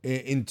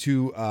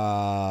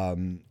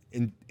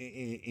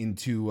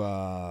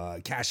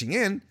cashing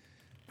in.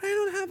 I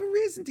don't have a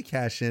reason to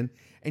cash in.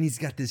 And he's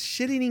got this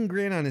shit-eating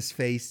grin on his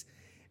face,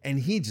 and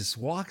he just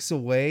walks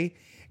away.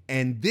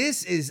 And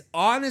this is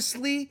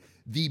honestly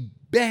the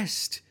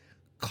best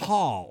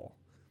call.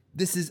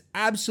 This is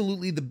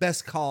absolutely the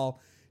best call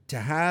to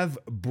have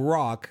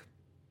Brock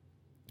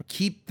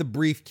keep the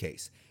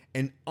briefcase.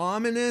 An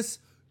ominous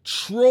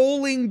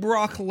trolling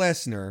Brock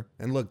Lesnar.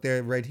 And look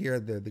there, right here,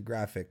 the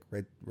graphic,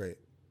 right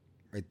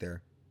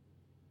there.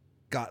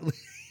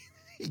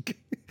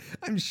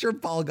 I'm sure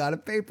Paul got a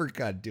paper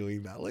cut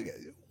doing that. Look at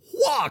it.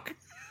 Walk.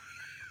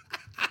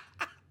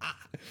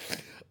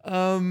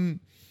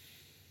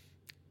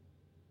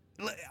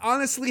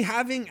 Honestly,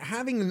 having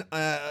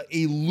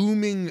a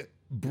looming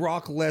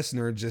Brock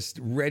Lesnar just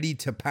ready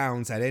to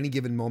pounce at any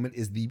given moment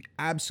is the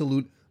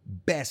absolute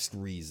best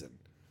reason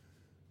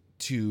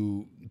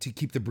to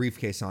keep the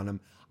briefcase on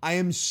him. I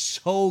am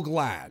so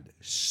glad,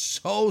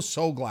 so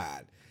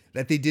glad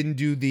that they didn't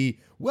do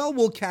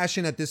we'll cash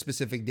in at this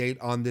specific date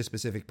on this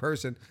specific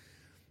person.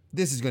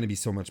 This is going to be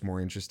so much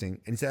more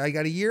interesting. And say, I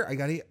got a year.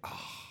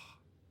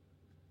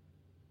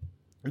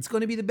 It's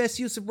going to be the best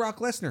use of Brock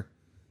Lesnar.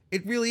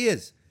 It really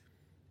is.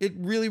 It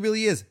really,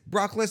 really is.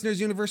 Brock Lesnar's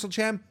Universal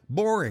Champ?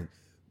 Boring.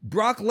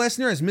 Brock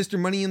Lesnar as Mr.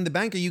 Money in the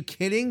Bank? Are you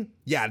kidding?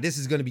 Yeah, this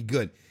is going to be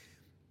good.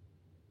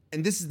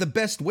 And this is the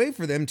best way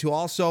for them to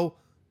also,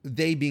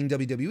 they being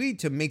WWE,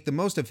 to make the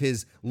most of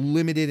his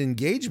limited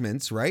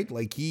engagements, right?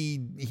 Like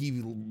he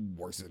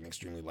works an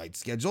extremely light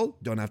schedule.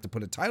 Don't have to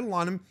put a title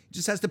on him.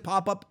 Just has to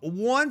pop up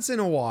once in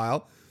a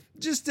while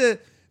just to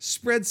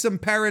spread some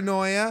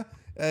paranoia,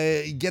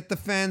 get the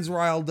fans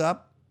riled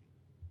up.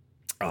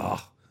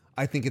 Oh,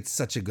 I think it's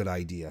such a good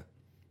idea.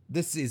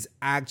 This is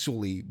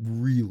actually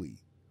really,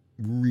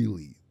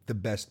 really the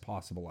best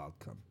possible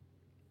outcome.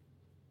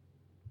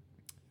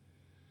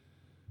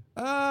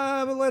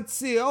 But let's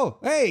see. Oh,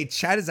 hey,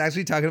 Chad is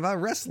actually talking about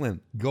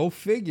wrestling. Go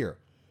figure.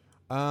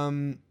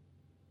 Kristen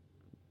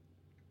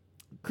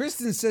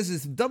says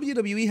if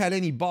WWE had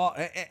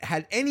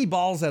any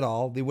balls at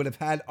all, they would have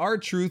had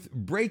R-Truth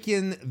break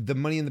in the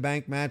Money in the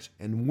Bank match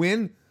and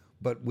win,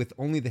 but with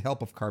only the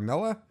help of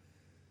Carmella.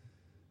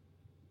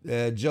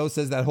 Joe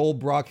says that whole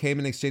Brock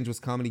Heyman exchange was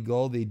comedy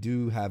gold. They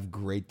do have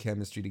great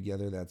chemistry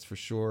together, that's for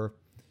sure.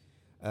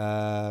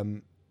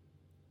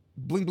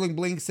 Bling Bling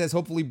Bling says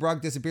hopefully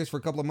Brock disappears for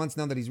a couple of months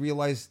now that he's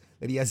realized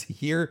that he has a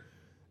year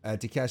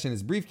to cash in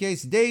his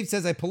briefcase. Dave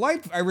says I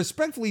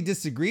respectfully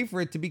disagree. For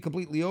it to be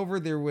completely over,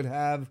 they would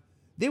have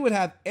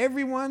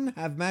everyone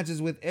have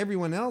matches with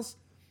everyone else.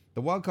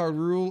 The wildcard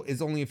rule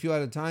is only a few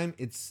at a time.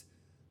 It's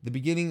the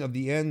beginning of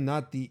the end,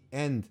 not the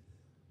end.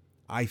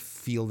 I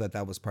feel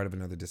that was part of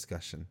another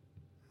discussion.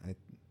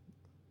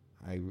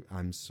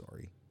 I'm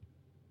sorry.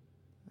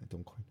 I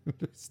don't quite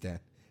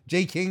understand.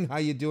 Jay King, how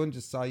you doing?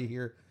 Just saw you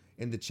here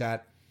in the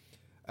chat.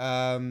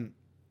 So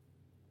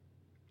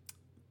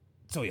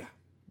yeah,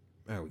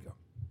 there we go.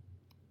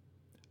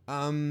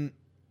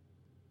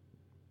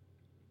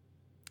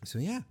 So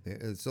yeah,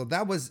 so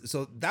that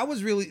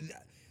was really,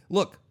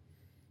 look,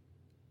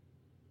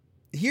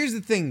 here's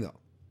the thing though.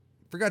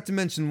 Forgot to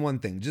mention one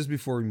thing just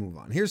before we move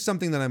on. Here's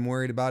something that I'm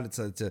worried about. It's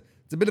a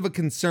bit of a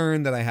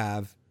concern that I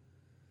have.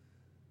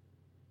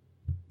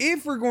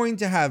 If we're going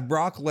to have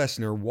Brock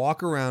Lesnar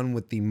walk around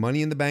with the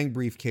Money in the Bank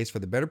briefcase for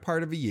the better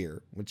part of a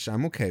year, which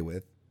I'm okay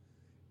with,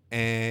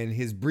 and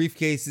his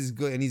briefcase is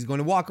good, and he's going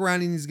to walk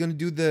around and he's going to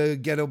do the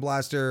Ghetto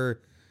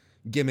Blaster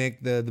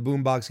gimmick, the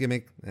boombox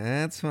gimmick,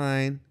 that's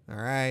fine.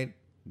 All right,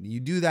 you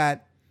do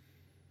that.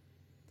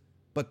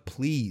 But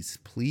please,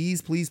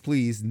 please, please,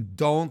 please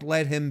don't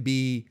let him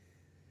be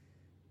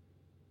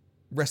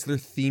wrestler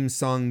theme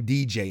song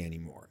DJ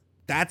anymore.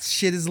 That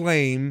shit is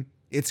lame.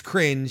 It's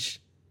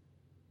cringe.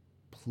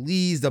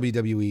 Please,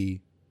 WWE,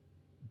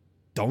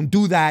 don't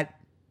do that.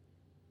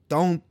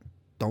 Don't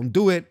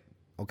do it.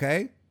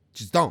 Okay?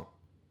 Just don't.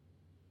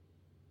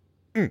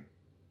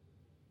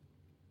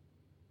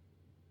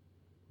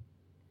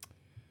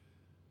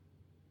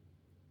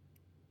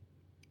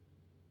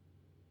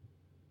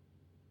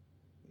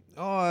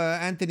 Oh,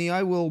 Anthony,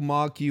 I will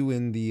mock you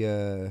in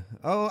the...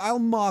 I'll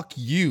mock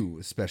you,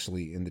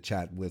 especially in the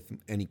chat, with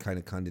any kind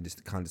of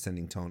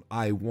condescending tone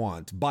I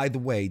want. By the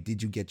way,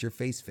 did you get your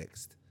face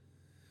fixed?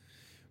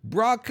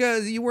 Brock,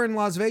 you were in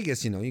Las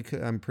Vegas,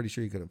 I'm pretty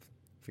sure you could have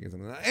figured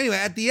something out. Anyway,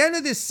 at the end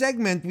of this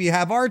segment, we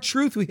have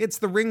R-Truth, who hits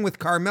the ring with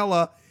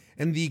Carmella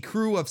and the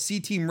crew of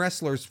C-Team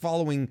wrestlers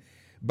following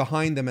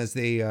behind them as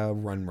they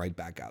run right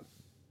back out.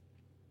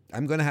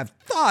 I'm going to have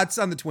thoughts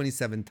on the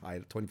 24/7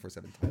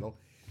 title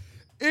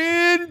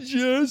in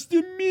just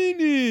a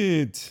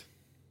minute.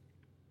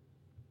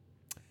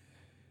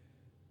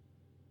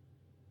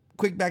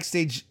 Quick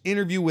backstage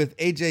interview with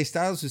AJ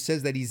Styles, who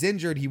says that he's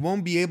injured. He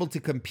won't be able to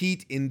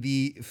compete in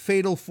the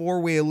fatal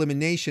 4-way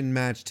elimination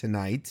match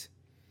tonight.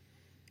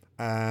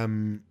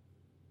 But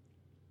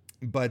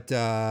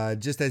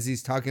just as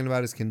he's talking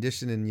about his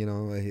condition and,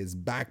 his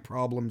back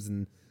problems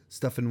and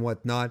stuff and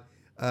whatnot,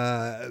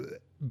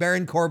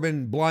 Baron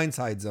Corbin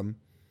blindsides him.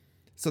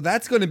 So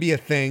that's going to be a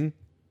thing.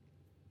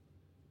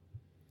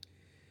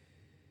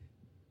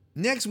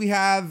 Next, we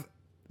have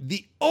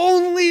the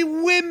only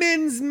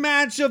women's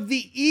match of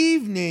the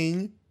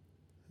evening.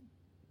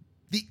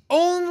 The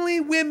only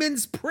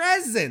women's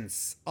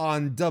presence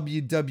on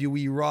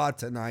WWE Raw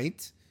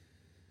tonight.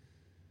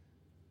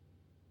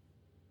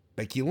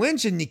 Becky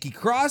Lynch and Nikki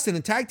Cross in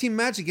a tag team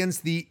match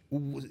against the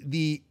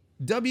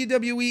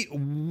WWE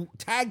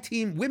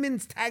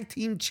women's tag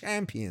team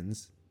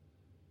champions,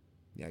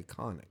 the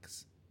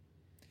Iconics.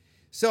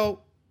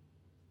 So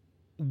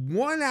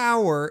 1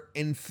 hour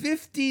and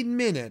 15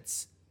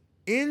 minutes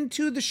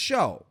into the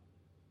show,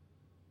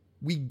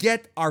 we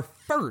get our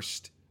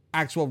first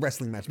actual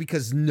wrestling match,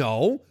 because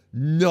no,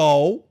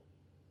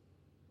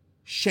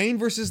 Shane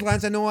versus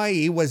Lance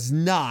Anoa'i was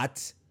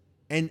not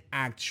an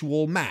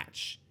actual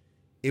match.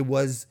 It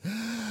was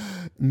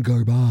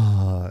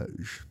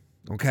garbage.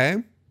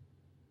 Okay?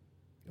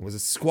 It was a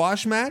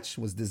squash match,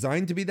 was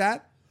designed to be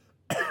that.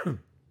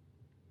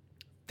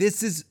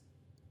 This is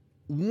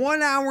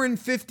 1 hour and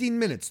 15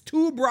 minutes,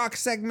 2 Brock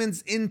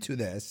segments into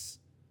this.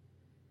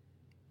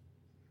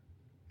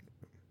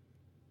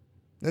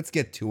 Let's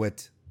get to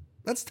it.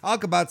 Let's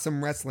talk about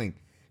some wrestling.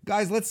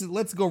 Guys,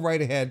 let's go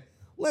right ahead.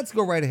 Let's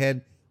go right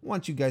ahead. I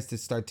want you guys to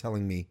start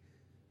telling me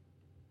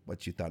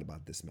what you thought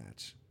about this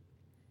match.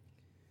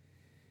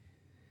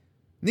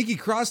 Nikki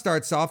Cross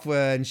starts off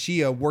and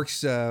she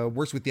works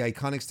with the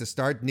Iconics to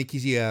start.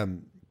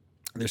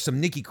 There's some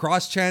Nikki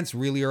Cross chants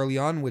really early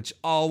on, which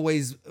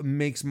always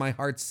makes my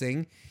heart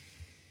sing.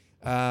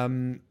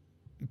 Peyton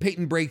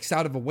breaks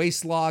out of a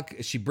waist lock.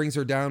 She brings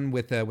her down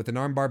with an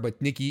armbar, but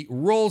Nikki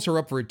rolls her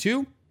up for a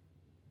 2.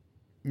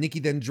 Nikki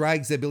then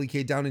drags Billie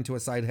Kay down into a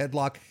side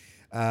headlock.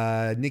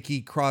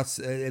 Nikki Cross,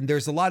 and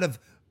there's a lot of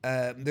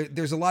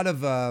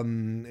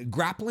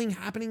grappling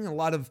happening, a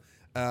lot of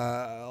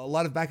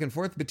back and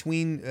forth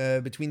between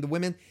the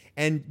women,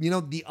 and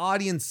the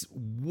audience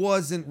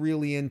wasn't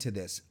really into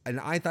this, and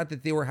I thought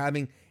that they were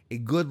having a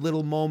good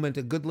little moment,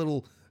 a good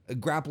little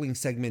grappling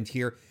segment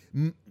here.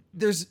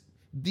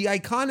 The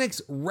Iconics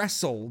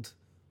wrestled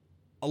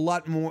a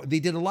lot more. They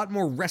did a lot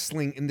more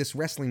wrestling in this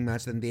wrestling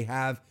match than they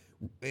have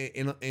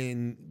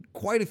in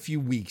quite a few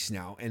weeks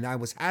now, and I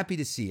was happy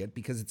to see it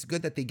because it's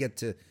good that they get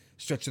to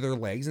stretch their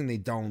legs and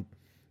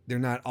they're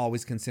not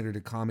always considered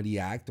a comedy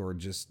act or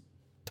just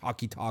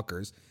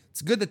talkers.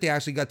 It's good that they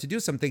actually got to do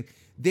something.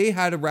 They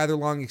had a rather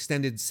long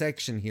extended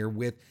section here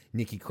with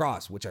Nikki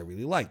Cross, which I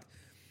really liked,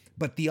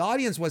 but the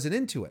audience wasn't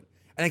into it,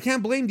 and I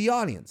can't blame the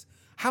audience.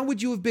 How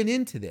would you have been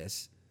into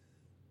this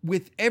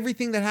with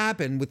everything that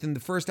happened within the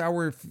first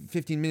hour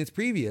 15 minutes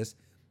previous,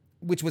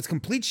 which was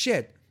complete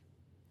shit?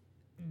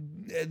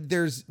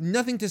 There's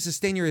nothing to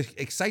sustain your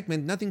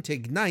excitement, nothing to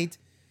ignite.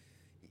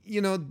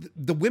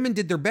 The women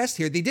did their best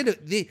here. They did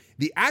it. They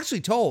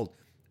actually told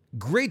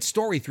great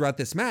story throughout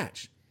this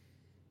match,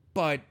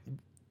 but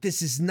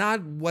this is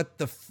not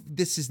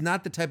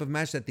the type of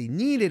match that they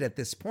needed at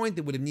this point.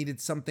 They would have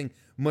needed something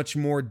much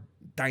more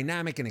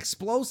dynamic and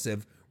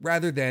explosive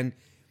rather than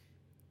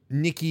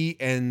Nikki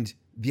and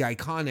the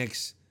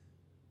Iconics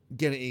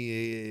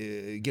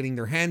getting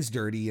their hands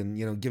dirty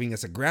and giving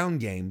us a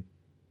ground game,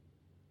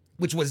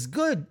 which was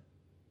good.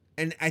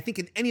 And I think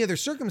in any other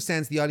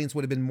circumstance, the audience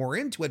would have been more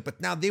into it. But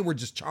now they were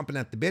just chomping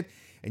at the bit.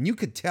 And you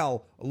could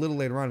tell a little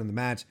later on in the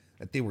match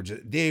that they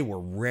were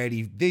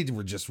ready. They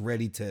were just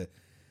ready to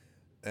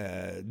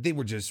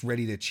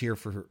cheer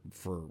for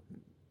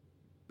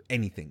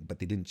anything. But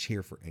they didn't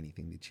cheer for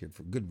anything. They cheered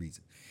for good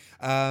reason.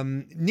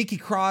 Nikki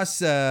Cross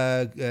hits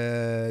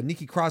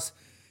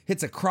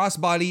a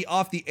crossbody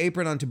off the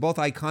apron onto both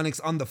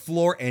Iconics on the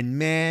floor. And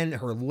man,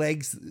 her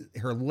leg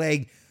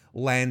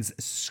lands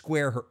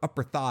square, her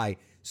upper thigh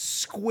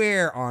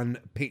square on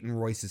Peyton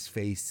Royce's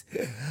face.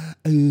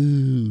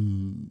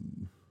 Ooh,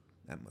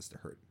 that must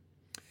have hurt.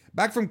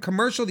 Back from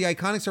commercial, the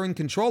Iconics are in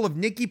control of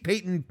Nikki.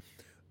 Peyton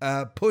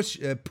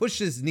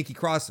pushes Nikki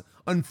Cross,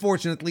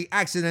 unfortunately,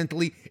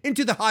 accidentally,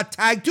 into the hot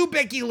tag to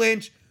Becky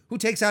Lynch, who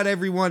takes out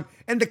everyone,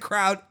 and the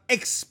crowd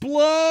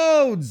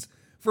explodes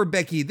for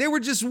Becky. They were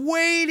just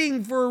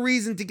waiting for a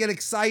reason to get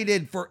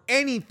excited for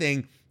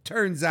anything.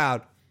 Turns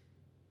out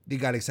they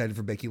got excited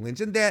for Becky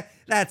Lynch, and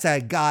that's a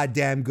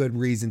goddamn good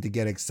reason to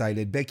get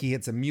excited. Becky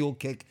hits a mule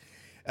kick,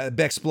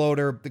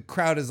 Exploder. The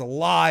crowd is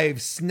alive.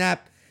 She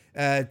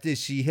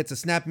hits a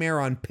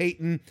snapmare on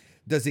Peyton,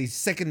 does a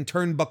second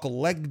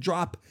turnbuckle leg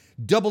drop,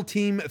 double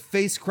team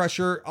face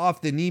crusher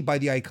off the knee by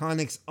the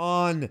Iconics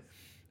on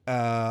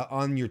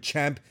your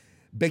champ.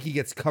 Becky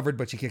gets covered,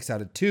 but she kicks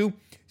out at 2.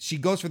 She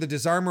goes for the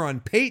disarmor on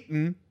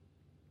Peyton,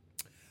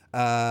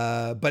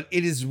 but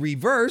it is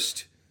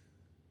reversed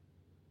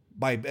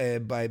by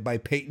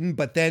Peyton,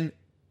 but then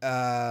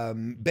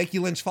Becky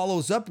Lynch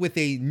follows up with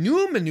a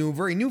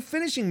new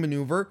finishing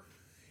maneuver,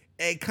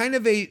 a kind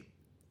of a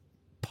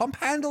pump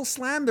handle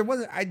slam.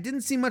 I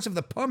didn't see much of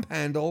the pump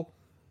handle,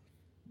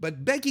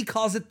 but Becky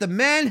calls it the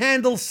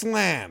manhandle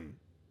slam,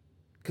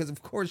 because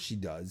of course she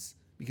does,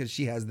 because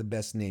she has the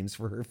best names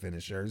for her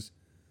finishers.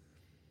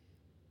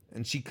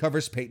 And she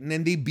covers Peyton,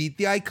 and they beat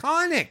the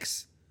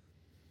Iconics.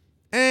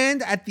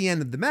 And at the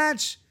end of the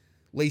match,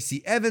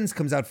 Lacey Evans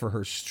comes out for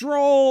her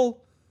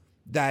stroll.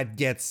 That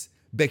gets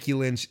Becky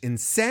Lynch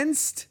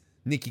incensed.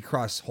 Nikki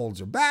Cross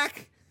holds her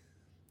back.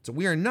 So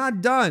we are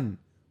not done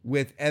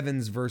with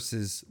Evans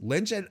versus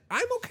Lynch, and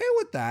I'm okay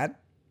with that.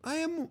 I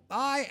am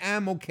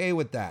okay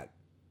with that.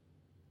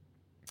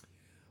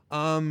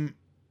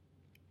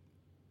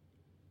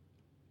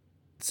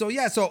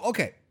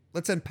 Okay.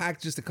 Let's unpack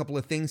just a couple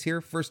of things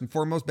here. First and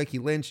foremost, Becky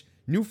Lynch,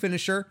 new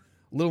finisher,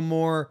 a little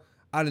more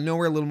out of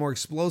nowhere, a little more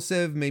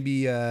explosive,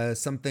 maybe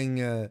something.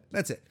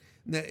 That's it.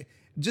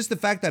 Just the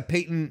fact that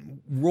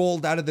Peyton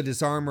rolled out of the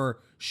disarmor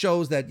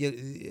showed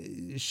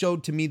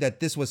to me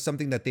that this was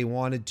something that they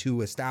wanted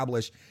to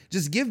establish.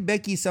 Just give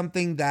Becky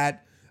something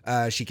that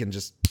she can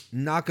just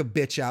knock a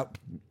bitch out.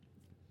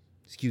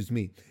 Excuse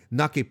me,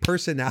 knock a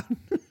person out.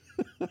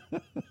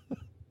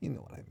 You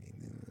know what I mean.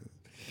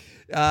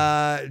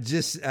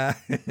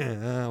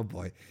 Oh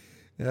boy.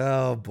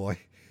 Oh boy,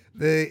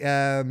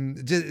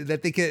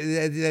 that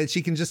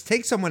she can just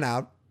take someone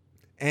out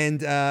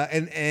and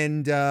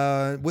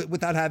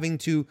without having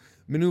to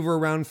maneuver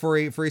around for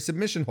a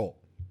submission hold.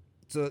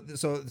 So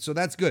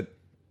that's good.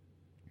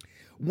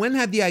 When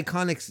have the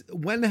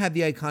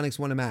Iconics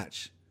won a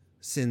match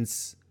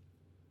since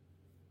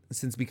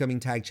becoming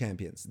tag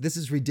champions? This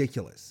is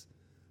ridiculous.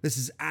 This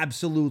is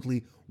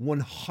absolutely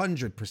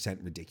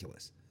 100%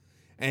 ridiculous.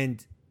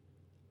 And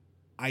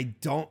I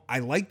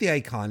like the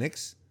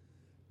Iconics,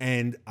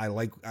 and I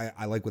like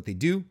what they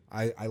do.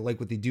 I like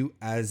what they do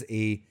as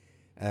a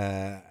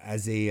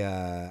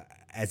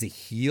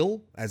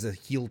heel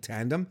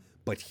tandem.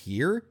 But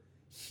here,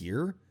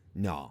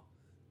 no.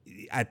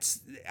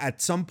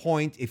 At some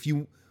point, if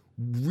you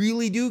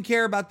really do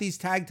care about these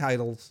tag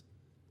titles,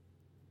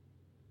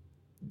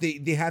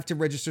 they have to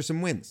register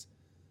some wins.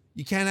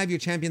 You can't have your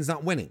champions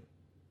not winning.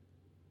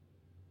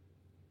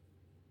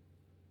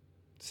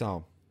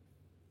 So,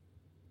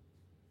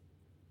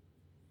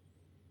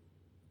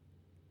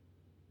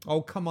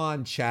 oh, come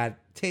on, chat.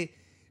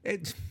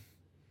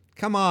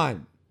 Come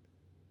on.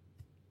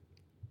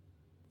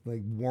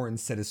 Like Warren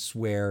said, a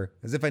swear,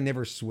 as if I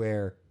never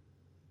swear.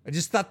 I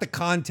just thought the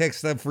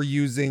context for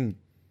using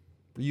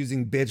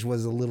bitch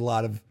was a little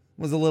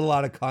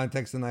out of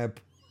context, and I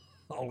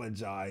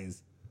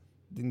apologize.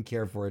 Didn't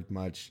care for it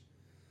much.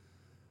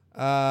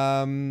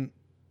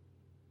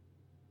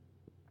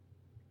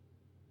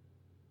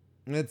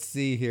 Let's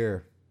see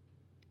here.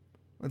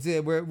 Let's see.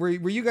 Were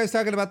you guys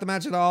talking about the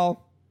match at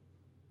all?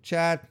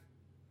 Chat?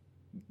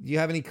 Do you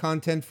have any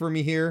content for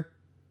me here?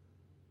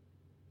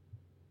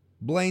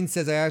 Blaine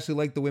says, I actually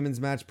like the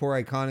women's match.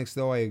 Poor Iconics,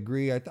 though. I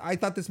agree. I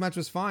thought this match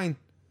was fine.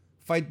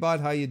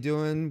 Fightbot, how you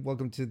doing?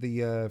 Welcome to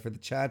the for the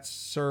chat,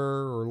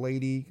 sir or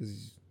lady,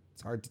 because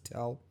it's hard to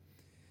tell.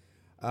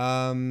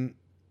 Yeah,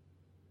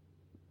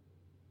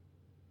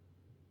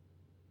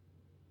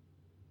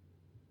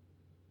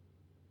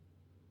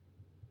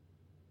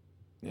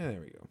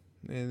 there we go.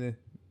 And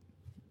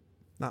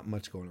not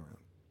much going around.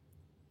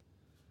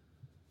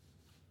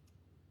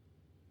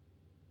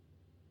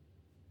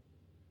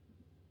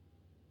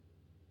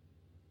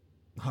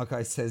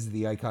 Hawkeye says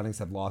the Iconics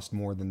have lost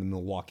more than the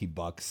Milwaukee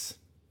Bucks.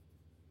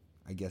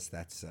 I guess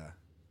that's a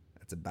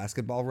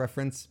basketball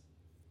reference.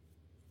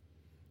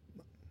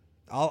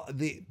 All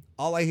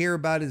I hear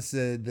about is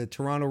the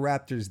Toronto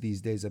Raptors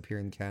these days up here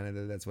in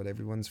Canada. That's what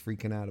everyone's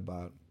freaking out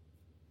about.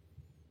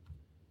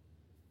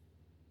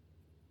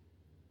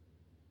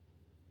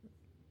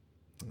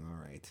 All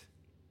right.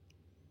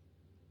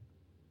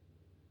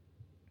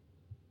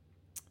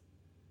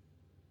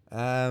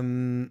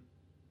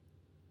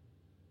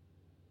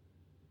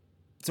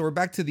 So we're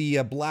back to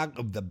the Block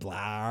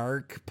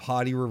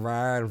Party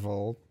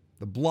Revival.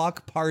 The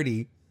Block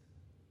Party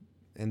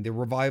and the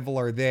Revival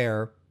are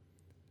there.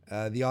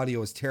 The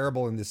audio is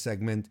terrible in this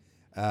segment.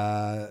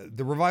 The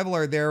Revival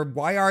are there.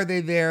 Why are they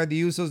there? The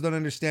Usos don't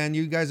understand.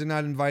 You guys are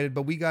not invited,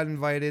 but we got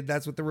invited.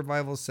 That's what the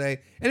Revival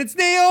say. And it's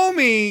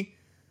Naomi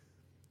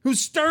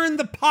who's stirring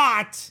the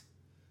pot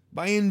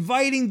by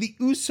inviting the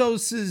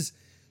Usos'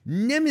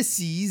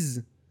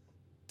 nemesis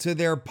to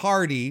their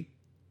party.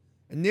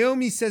 And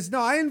Naomi says, no,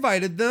 I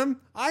invited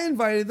them. I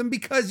invited them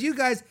because you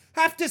guys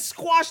have to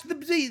squash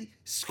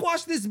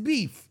this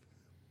beef.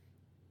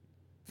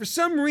 For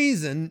some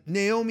reason,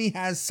 Naomi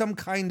has some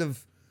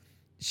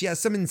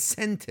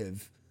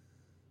incentive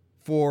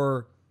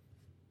for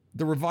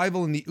the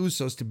Revival and the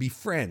Usos to be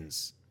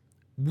friends.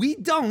 We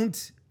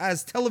don't,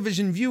 as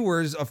television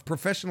viewers of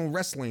professional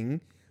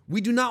wrestling,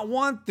 we do not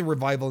want the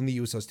Revival and the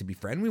Usos to be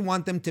friends. We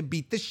want them to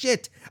beat the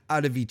shit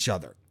out of each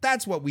other.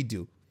 That's what we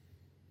do.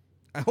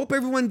 I hope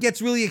everyone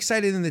gets really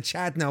excited in the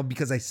chat now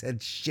because I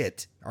said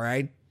shit, all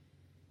right?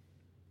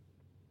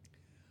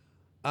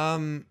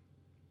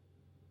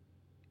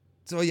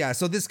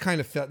 So this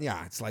kind of felt,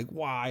 it's like,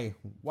 why?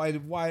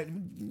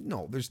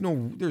 No, there's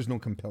no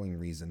compelling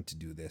reason to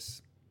do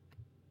this.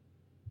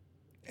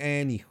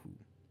 Anywho.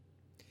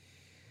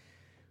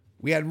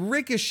 We had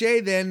Ricochet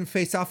then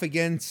face off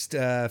against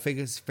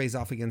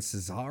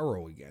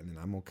Cesaro again, and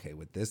I'm okay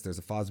with this. There's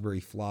a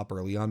Fosbury flop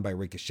early on by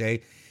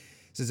Ricochet.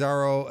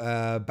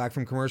 Cesaro, back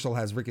from commercial,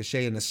 has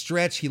Ricochet in a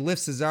stretch. He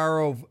lifts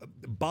Cesaro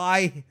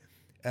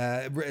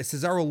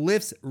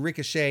lifts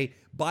Ricochet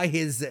by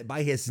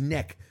his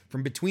neck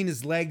from between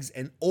his legs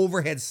and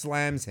overhead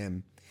slams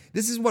him.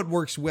 This is what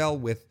works well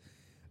with.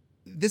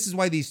 This is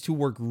why these two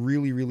work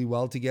really, really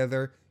well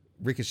together.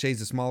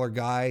 Ricochet's a smaller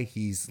guy.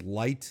 He's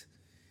light.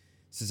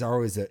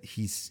 Cesaro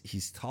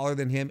he's taller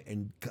than him,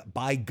 and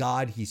by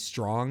God, he's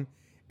strong,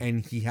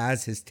 and he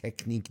has his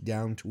technique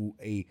down to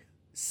a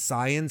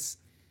science.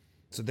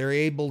 So they're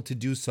able to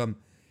do some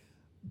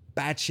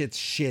batshit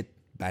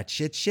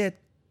shit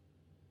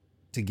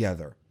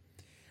together.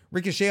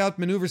 Ricochet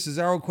outmaneuvers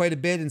Cesaro quite a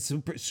bit and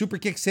super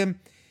kicks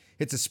him.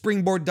 Hits a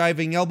springboard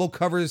diving elbow,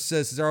 covers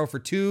Cesaro for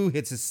 2.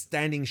 Hits a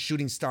standing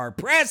shooting star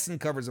press and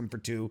covers him for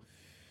 2.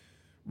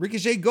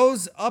 Ricochet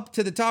goes up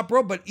to the top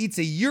rope but eats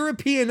a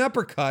European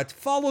uppercut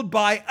followed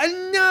by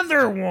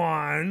another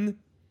one.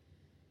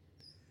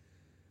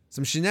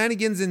 Some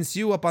shenanigans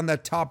ensue up on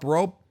that top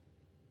rope.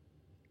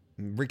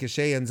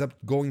 Ricochet ends up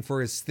going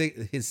for his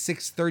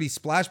 630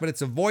 splash, but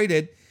it's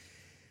avoided.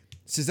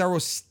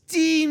 Cesaro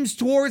steams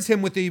towards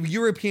him with a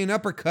European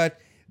uppercut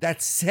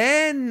that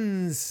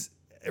sends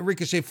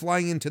Ricochet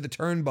flying into the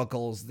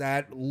turnbuckles.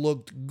 That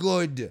looked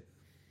good.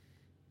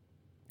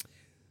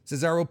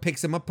 Cesaro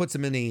picks him up, puts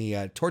him in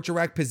a torture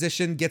rack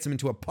position, gets him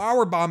into a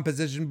powerbomb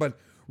position, but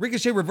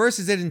Ricochet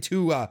reverses it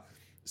into a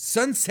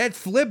sunset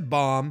flip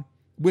bomb,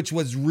 which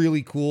was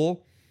really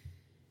cool.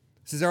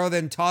 Cesaro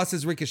then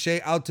tosses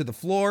Ricochet out to the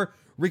floor.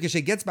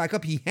 Ricochet gets back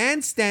up. He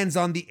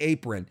handstands on the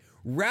apron,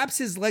 wraps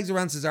his legs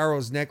around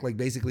Cesaro's neck, like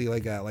basically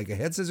like a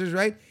head scissors,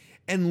 right?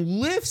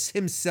 And lifts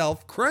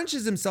himself,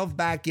 crunches himself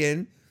back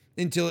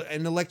into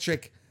an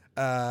electric,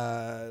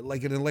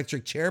 like an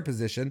electric chair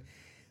position,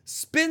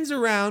 spins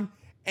around,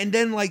 and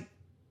then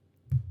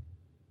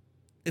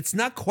it's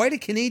not quite a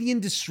Canadian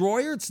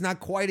destroyer. It's not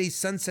quite a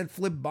sunset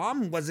flip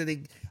bomb. Was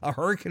it a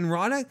Hurricane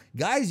Rana?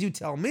 Guys, you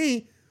tell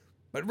me.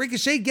 But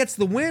Ricochet gets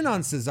the win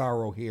on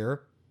Cesaro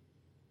here.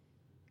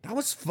 That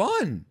was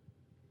fun.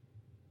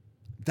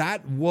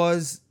 That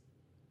was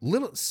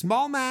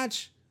small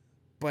match,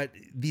 but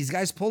these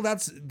guys pulled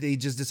out. They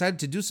just decided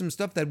to do some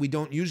stuff that we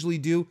don't usually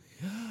do,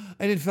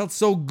 and it felt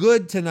so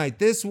good tonight.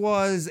 This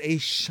was a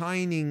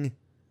shining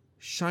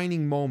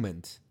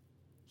moment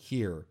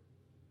here.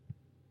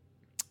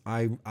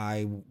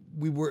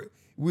 We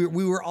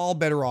were all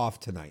better off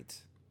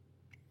tonight.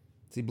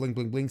 See, Blink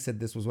Blink Blink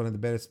said this was one of the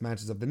best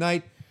matches of the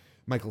night.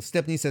 Michael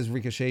Stepney says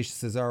Ricochet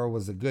Cesaro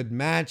was a good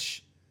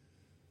match.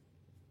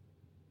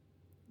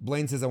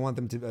 Blaine says I want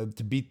them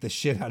to beat the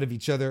shit out of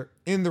each other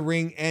in the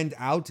ring and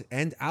out.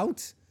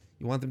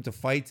 You want them to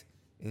fight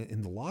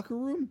in the locker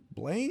room?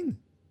 Blaine?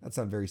 That's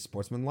not very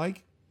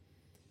sportsmanlike.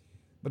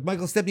 But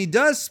Michael Stepney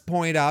does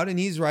point out, and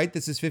he's right,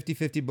 this is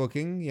 50-50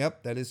 booking.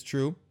 Yep, that is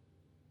true.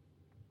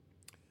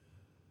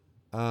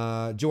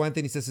 Joe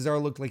Anthony says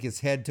Cesaro looked like his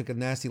head took a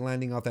nasty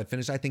landing off that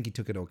finish. I think he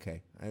took it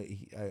okay.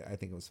 I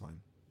think it was fine.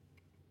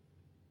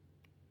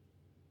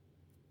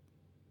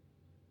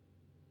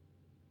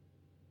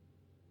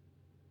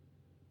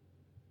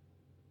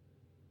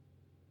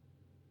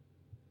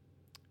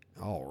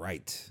 All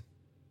right.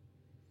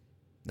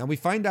 Now we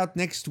find out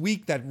next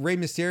week that Rey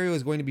Mysterio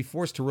is going to be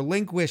forced to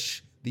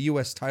relinquish the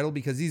U.S. title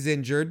because he's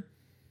injured.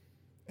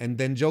 And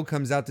then Joe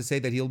comes out to say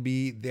that he'll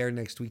be there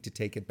next week to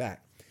take it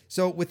back.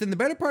 So within the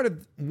better part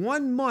of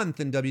 1 month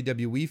in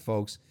WWE,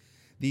 folks,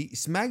 the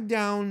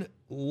SmackDown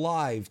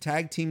Live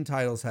tag team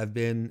titles have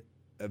been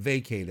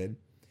vacated.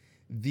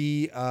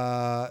 The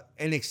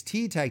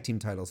NXT tag team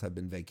titles have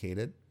been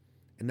vacated.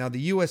 And now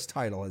the U.S.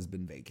 title has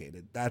been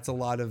vacated. That's a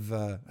lot of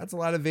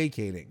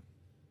vacating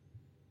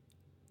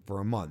for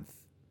a month.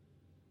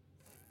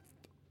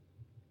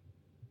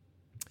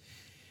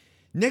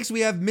 Next, we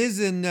have Miz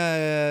and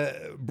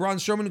Braun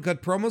Strowman who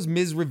cut promos.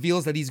 Miz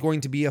reveals that he's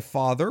going to be a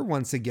father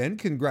once again.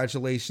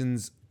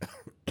 Congratulations,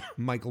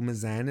 Michael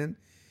Mizanin.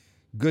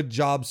 Good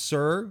job,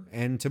 sir.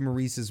 And to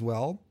Maurice as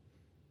well.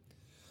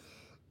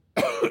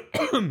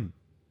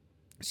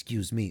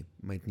 Excuse me.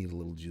 Might need a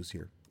little juice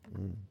here.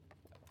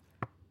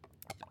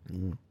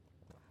 I'm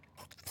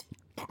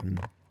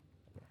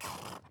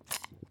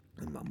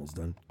almost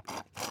done.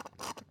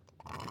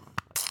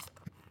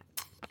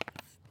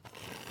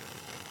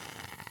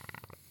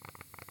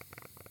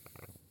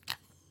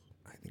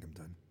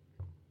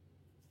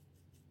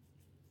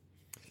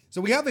 So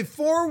we have a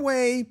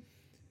fatal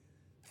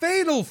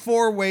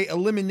four-way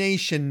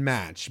elimination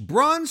match.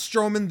 Braun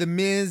Strowman, The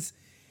Miz,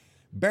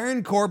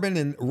 Baron Corbin,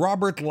 and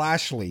Robert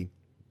Lashley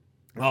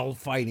all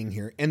fighting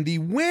here. And the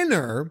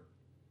winner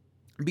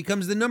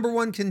becomes the number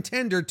one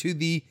contender to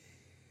the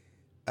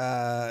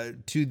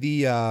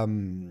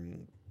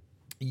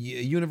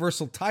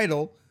Universal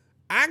title,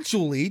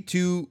 actually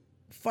to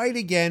fight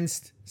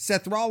against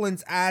Seth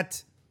Rollins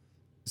at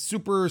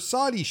Super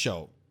Saudi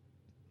Show,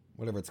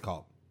 whatever it's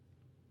called.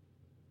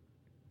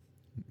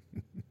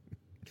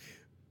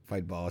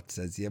 Fightball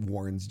says, yeah,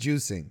 Warren's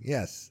juicing.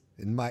 Yes,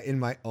 in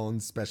my own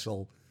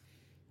special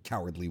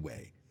cowardly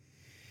way.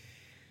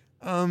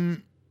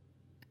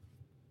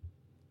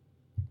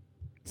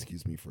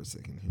 Excuse me for a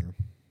second here.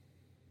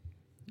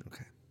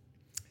 Okay.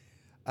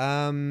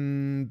 All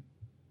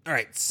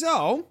right,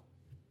 so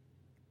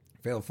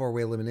fatal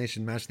four-way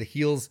elimination match. The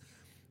heels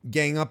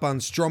gang up on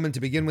Strowman to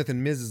begin with,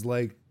 and Miz is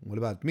like, what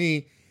about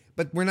me?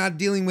 But we're not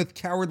dealing with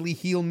cowardly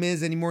heel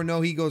Miz anymore.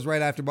 No, he goes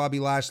right after Bobby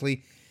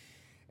Lashley.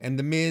 And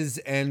The Miz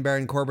and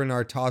Baron Corbin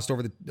are tossed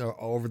over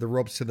the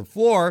ropes to the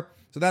floor.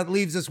 So that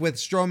leaves us with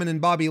Strowman and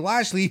Bobby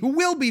Lashley, who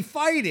will be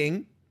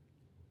fighting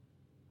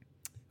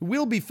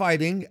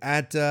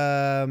at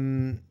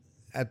the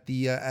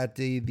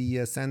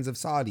Sands of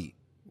Saudi,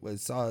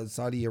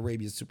 Saudi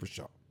Arabia Super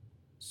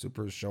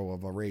Show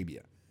of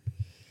Arabia.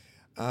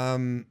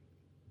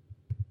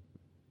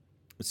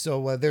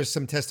 So there's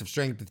some test of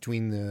strength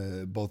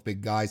between both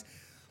big guys.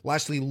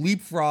 Lashley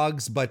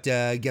leapfrogs, but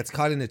gets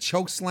caught in a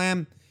choke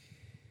slam.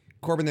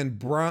 Corbin then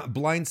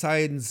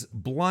blindsides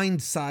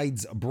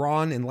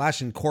Braun, and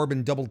Lash and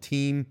Corbin double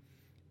team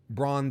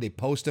Braun. They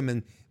post him,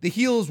 and the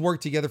heels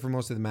work together for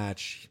most of the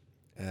match,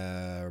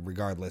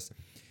 regardless.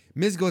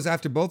 Miz goes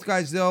after both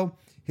guys, though.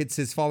 Hits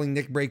his falling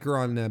neck breaker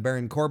on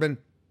Baron Corbin.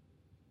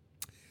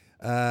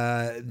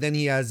 Then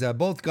he has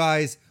both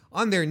guys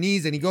on their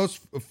knees, and he goes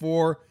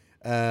for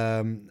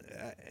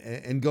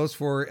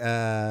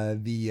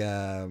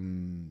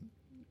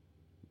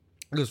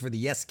the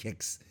yes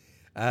kicks.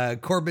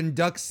 Corbin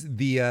ducks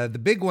the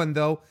big one,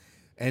 though,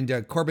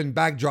 and Corbin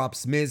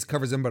backdrops Miz,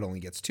 covers him, but only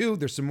gets 2.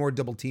 There's some more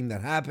double team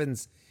that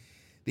happens.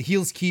 The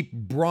heels keep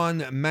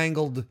Braun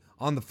mangled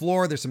on the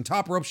floor. There's some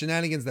top rope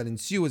shenanigans that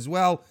ensue as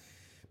well,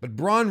 but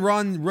Braun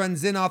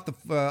runs in off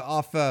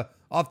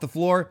the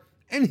floor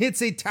and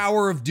hits a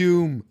Tower of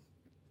Doom.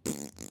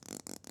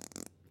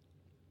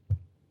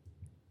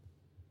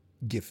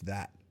 Gift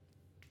that.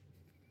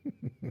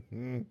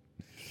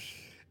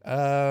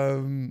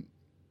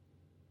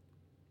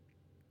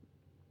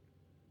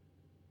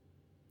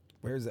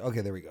 Where's it?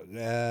 Okay, there we go.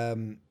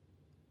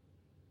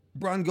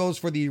 Braun goes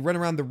for the run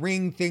around the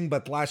ring thing,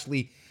 but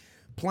Lashley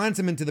plants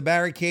him into the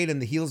barricade, and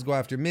the heels go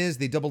after Miz.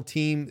 They double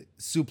team,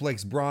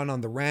 suplex Braun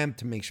on the ramp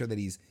to make sure that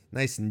he's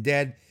nice and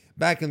dead.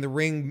 Back in the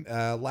ring,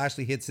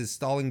 Lashley hits his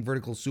stalling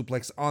vertical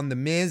suplex on the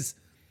Miz.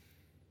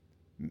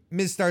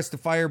 Miz starts to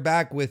fire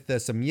back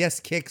with some yes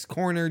kicks,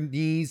 corner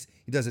knees.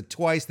 He does it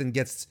twice, then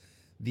gets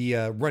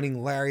the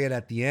running lariat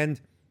at the end.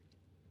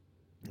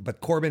 But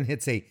Corbin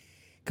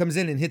comes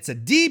in and hits a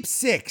deep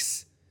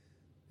 6,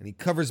 and he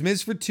covers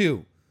Miz for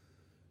 2.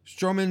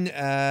 Strowman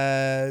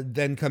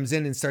then comes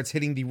in and starts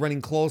hitting the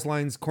running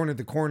clotheslines corner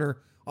to corner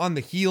on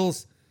the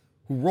heels,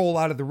 who roll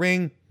out of the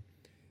ring.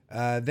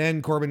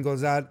 Then Corbin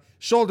goes out,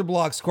 shoulder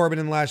blocks Corbin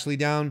and Lashley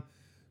down,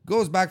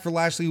 goes back for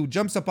Lashley, who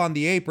jumps up on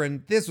the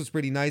apron. This was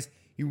pretty nice.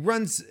 He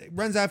runs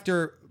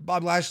after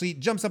Bob Lashley,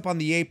 jumps up on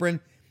the apron,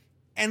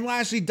 and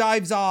Lashley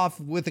dives off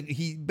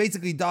he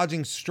basically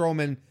dodging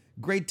Strowman.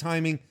 Great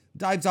timing.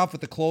 Dives off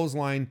with the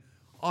clothesline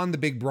on the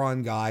big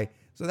Braun guy.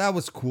 So that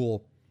was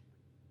cool.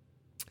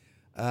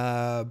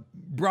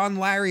 Braun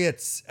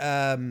lariats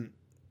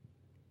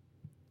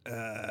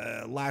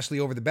Lashley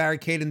over the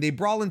barricade, and they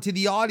brawl into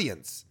the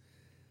audience.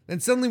 Then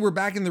suddenly we're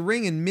back in the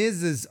ring, and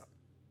Miz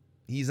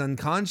he's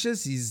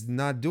unconscious. He's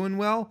not doing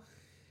well.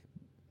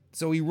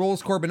 So he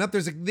rolls Corbin up.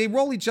 They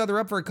roll each other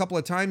up for a couple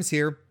of times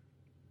here.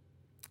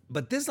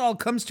 But this all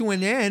comes to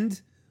an end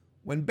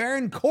when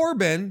Baron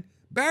Corbin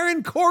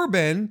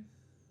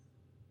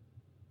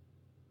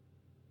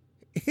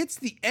hits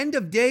the end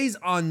of days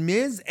on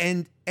Miz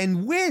and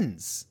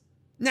wins.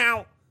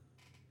 Now,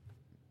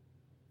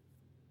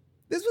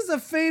 this was a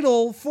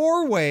fatal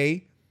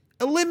 4-way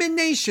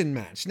elimination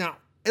match. Now,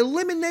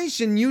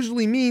 elimination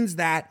usually means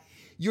that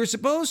you're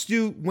supposed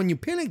to, when you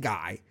pin a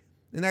guy,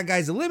 and that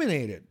guy's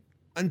eliminated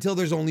until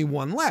there's only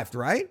one left,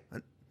 right?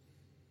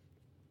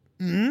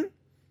 I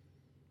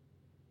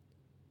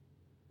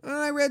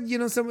read,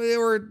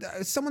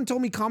 someone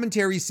told me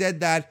commentary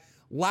said that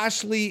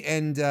Lashley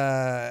and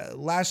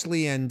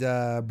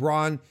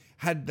Braun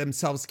had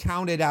themselves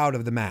counted out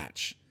of the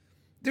match.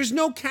 There's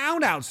no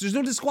countouts. There's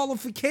no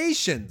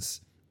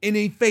disqualifications in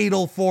a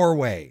fatal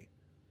 4-way.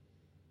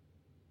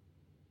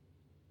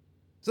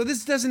 So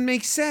this doesn't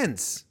make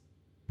sense.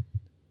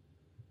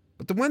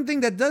 But the one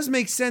thing that does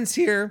make sense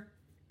here,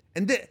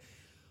 and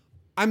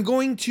I'm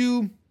going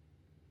to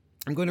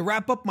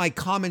wrap up my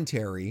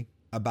commentary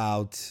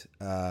about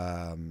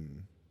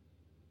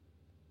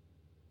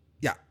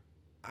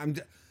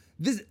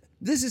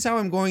this is how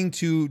I'm going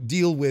to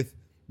deal with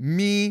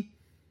me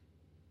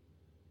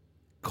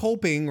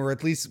coping, or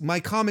at least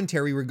my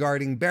commentary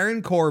regarding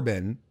Baron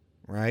Corbin,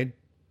 right?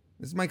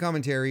 This is my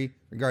commentary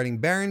regarding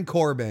Baron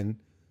Corbin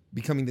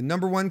becoming the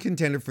number 1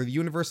 contender for the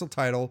Universal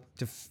title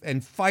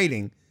and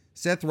fighting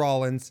Seth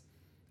Rollins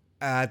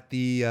at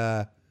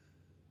the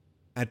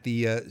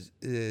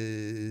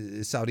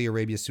Saudi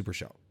Arabia Super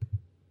Show.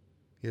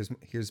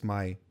 Here's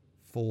my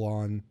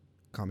full-on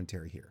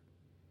commentary here.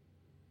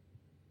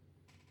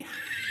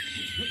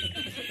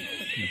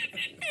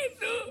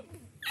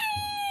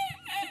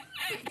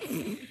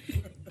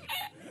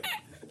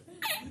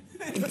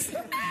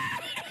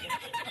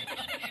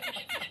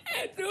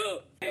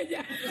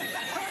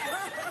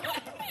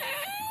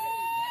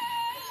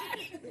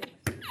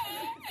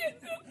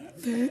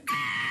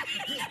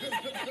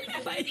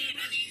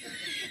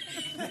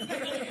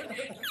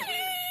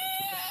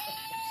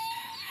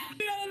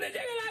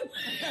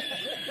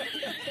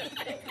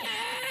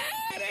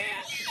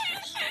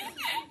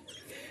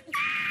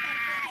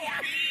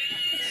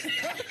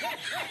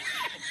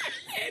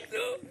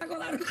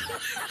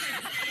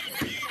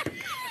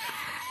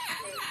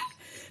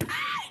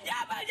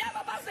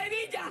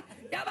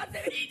 Llama para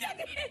Sevilla,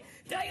 que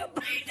traigo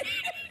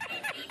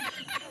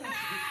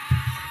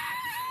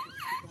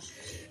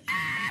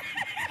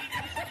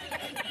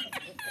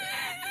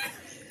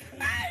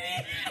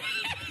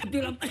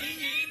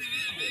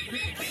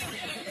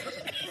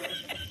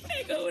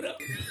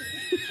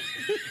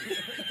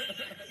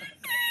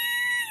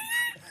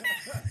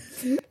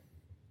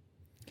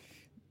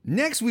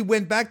Next, we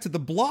went back to the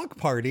block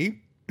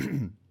party,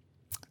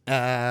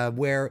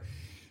 where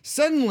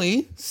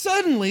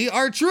Suddenly,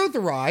 R-Truth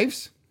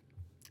arrives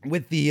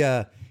with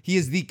the, he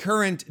is the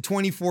current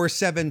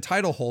 24/7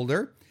 title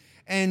holder.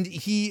 And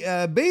he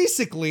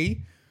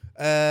basically,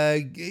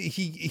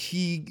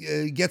 he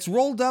gets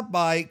rolled up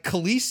by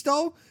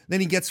Kalisto. Then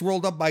he gets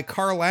rolled up by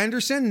Carl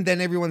Anderson. And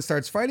then everyone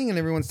starts fighting and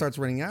everyone starts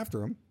running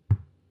after him.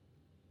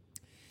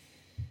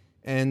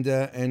 And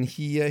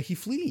he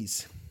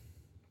flees.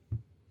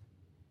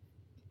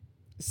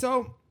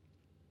 So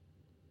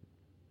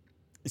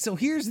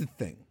here's the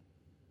thing.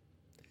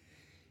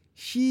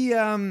 He,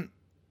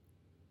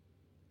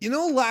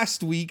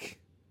 last week,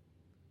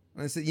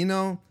 I said,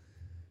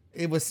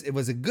 it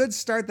was a good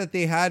start that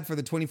they had for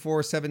the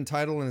 24/7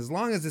 title. And as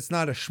long as it's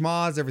not a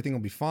schmoz, everything will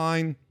be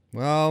fine.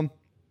 Well,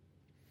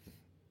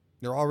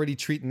 they're already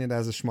treating it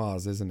as a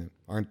schmoz, isn't it?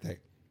 Aren't they?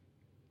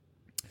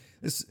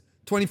 This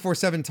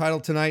 24/7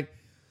 title tonight,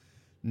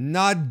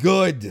 not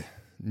good.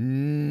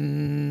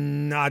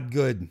 Not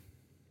good.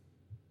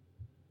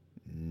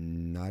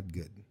 Not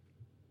good.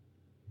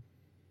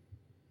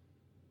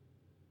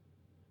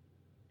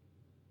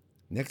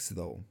 Next,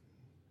 though,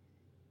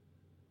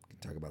 we can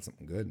talk about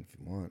something good if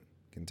you want.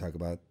 We can talk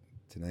about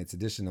tonight's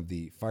edition of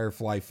the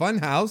Firefly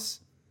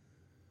Funhouse,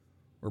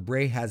 where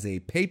Bray has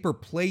a paper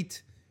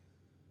plate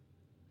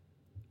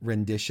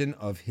rendition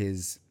of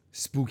his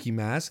spooky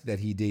mask that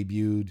he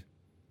debuted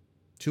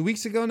 2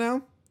 weeks ago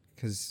now,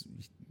 because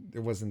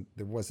there wasn't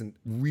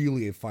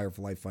really a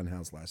Firefly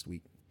Funhouse last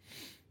week.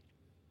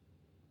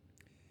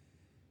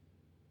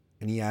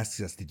 And he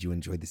asks us, "Did you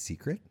enjoy the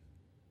secret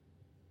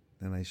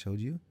that I showed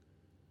you?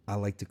 I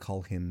like to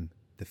call him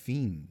the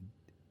Fiend."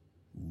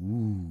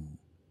 Ooh.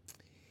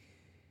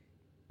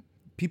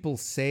 People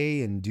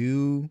say and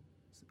do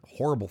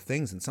horrible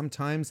things, and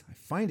sometimes I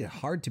find it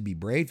hard to be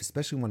brave,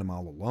 especially when I'm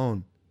all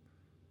alone.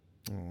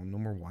 Oh, no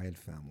more Wyatt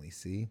family,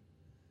 see?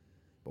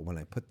 But when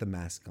I put the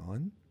mask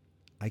on,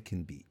 I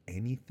can be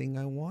anything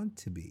I want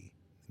to be.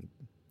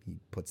 He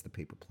puts the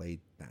paper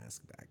plate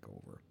mask back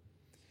over.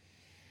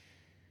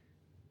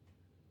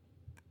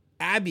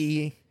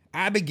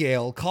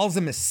 Abigail calls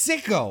him a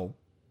sicko.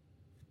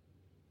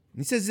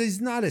 He says he's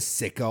not a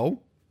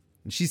sicko.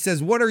 And she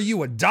says, "What are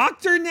you, a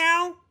doctor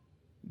now?"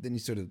 Then he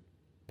sort of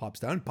pops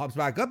down, pops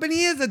back up, and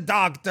he is a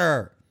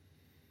doctor.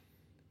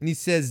 And he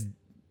says,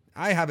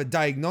 "I have a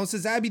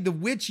diagnosis. Abby the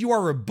witch, you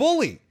are a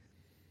bully."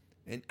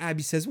 And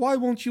Abby says, "Why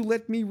won't you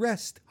let me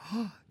rest?"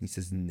 He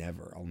says,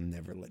 "Never. I'll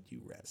never let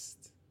you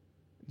rest."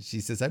 She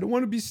says, "I don't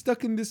want to be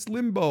stuck in this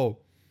limbo."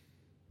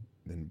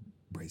 Then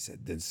Bray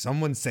said, "Did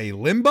someone say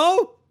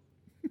limbo?"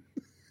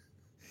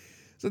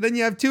 So then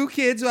you have two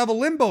kids who have a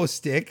limbo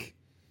stick,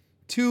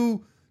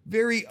 two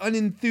very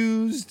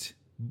unenthused,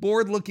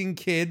 bored-looking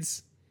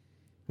kids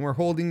who are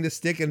holding the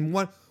stick, and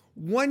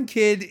one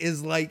kid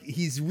is like,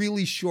 he's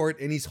really short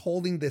and he's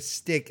holding the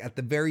stick at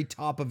the very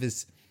top of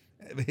his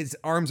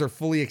arms are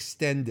fully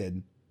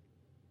extended.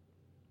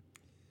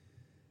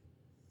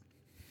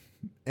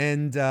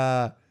 And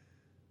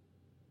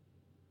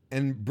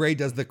Bray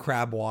does the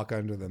crab walk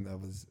under them.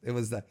 It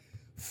was that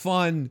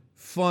fun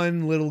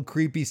little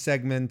creepy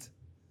segment.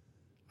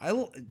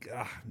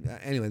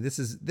 Anyway, this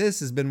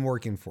has been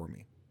working for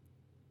me.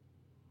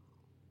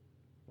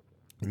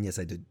 And yes,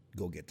 I did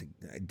go get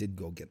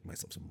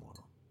myself some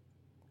water.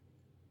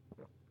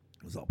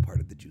 It was all part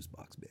of the juice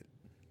box bit.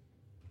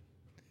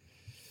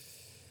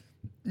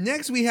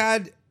 Next, we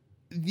had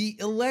the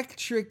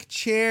electric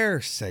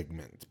chair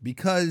segment,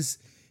 because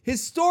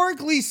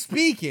historically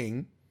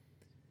speaking,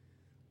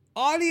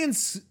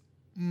 audience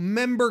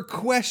member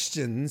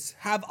questions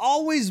have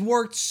always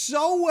worked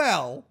so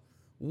well.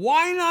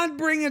 Why not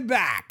bring it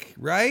back,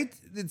 right?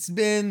 It's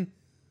been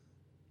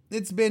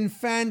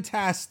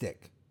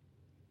fantastic.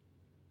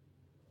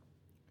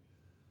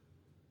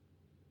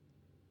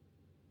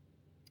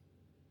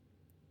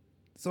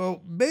 So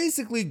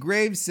basically,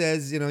 Graves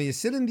says, you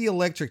sit in the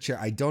electric chair.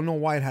 I don't know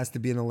why it has to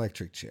be an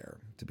electric chair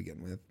to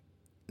begin with.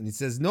 And he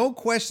says, no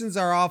questions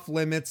are off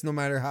limits, no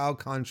matter how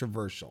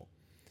controversial.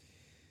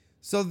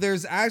 So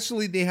there's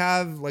actually, they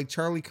have like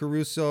Charlie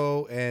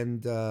Caruso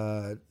and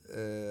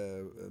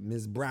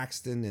Ms.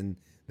 Braxton and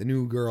the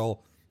new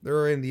girl.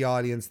 They're in the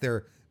audience.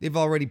 They've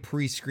already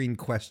pre-screened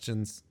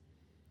questions.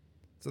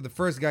 So the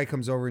first guy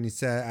comes over and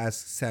he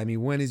asks Sammy,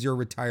 "When is your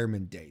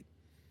retirement date?"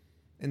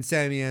 And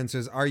Sammy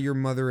answers, "Are your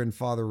mother and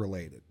father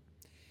related?"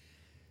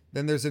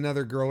 Then there's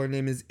another girl. Her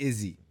name is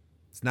Izzy.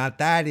 It's not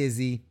that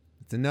Izzy.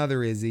 It's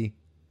another Izzy.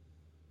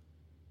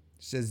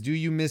 She says, "Do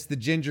you miss the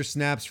ginger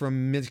snaps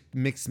from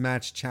Mixed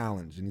Match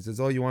Challenge?" And he says,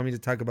 "Oh, you want me to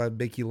talk about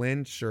Becky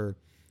Lynch, or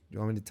you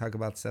want me to talk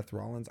about Seth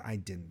Rollins?" I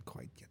didn't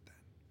quite get that.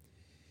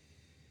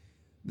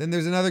 Then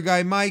there's another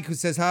guy, Mike, who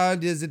says, "How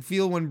does it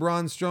feel when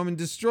Braun Strowman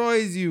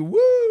destroys you?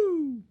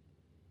 Woo!"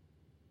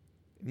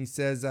 And he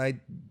says,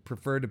 "I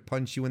prefer to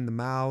punch you in the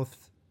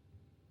mouth."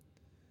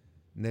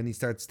 And then he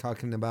starts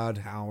talking about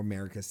how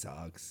America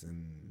sucks,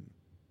 and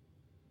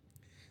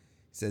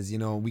he says,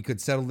 "We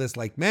could settle this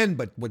like men,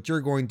 but what you're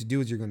going to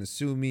do is you're going to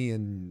sue me,"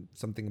 and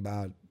something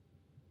about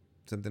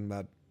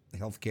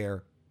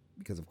healthcare,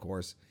 because of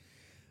course.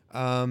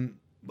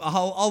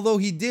 although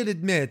he did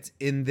admit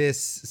in this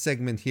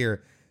segment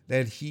here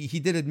that he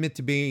did admit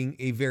to being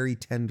a very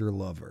tender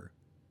lover.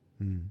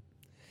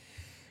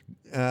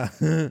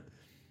 Then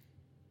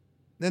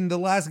the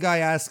last guy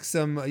asks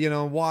him,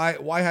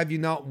 why have you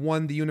not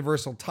won the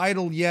Universal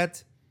title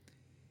yet?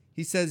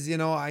 He says,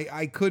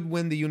 I could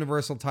win the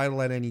Universal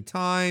title at any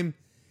time.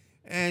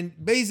 And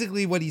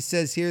basically what he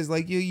says here is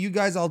like, you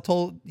guys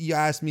you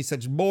asked me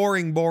such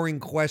boring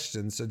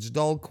questions, such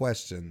dull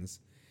questions,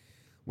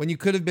 when you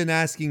could have been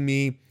asking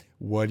me,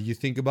 what do you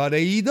think about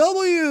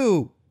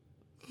AEW?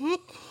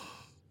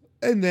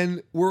 And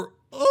then oh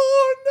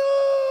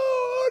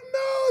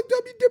no,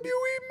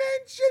 WWE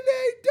mentioned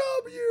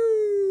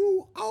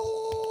AEW.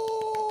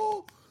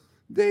 Oh,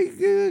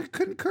 they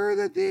concur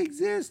that they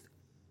exist.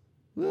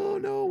 Oh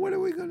no, what are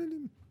we going to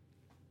do?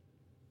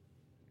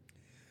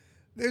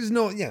 There's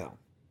no,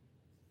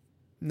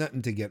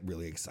 nothing to get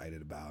really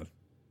excited about.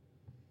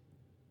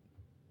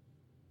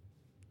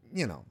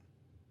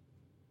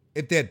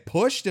 If they had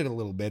pushed it a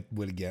little bit,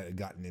 would have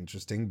gotten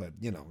interesting. But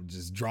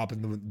just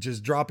dropping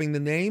the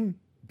name,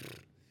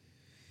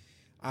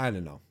 I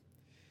don't know.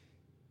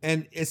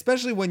 And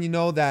especially when you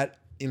know that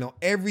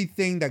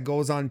everything that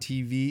goes on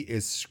TV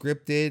is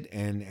scripted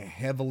and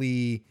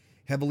heavily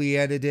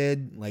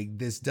edited. Like,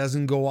 this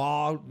doesn't go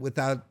out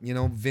without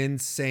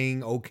Vince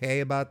saying okay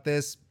about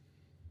this.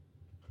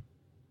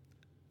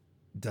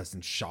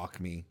 Doesn't shock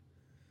me.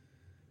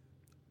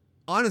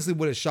 Honestly,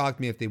 would have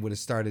shocked me if they would have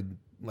started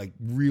like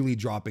really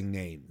dropping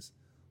names,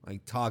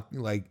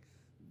 like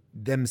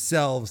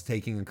themselves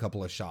taking a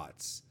couple of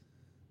shots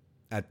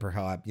at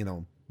perhaps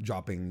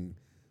dropping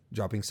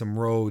some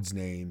Rhodes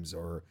names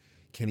or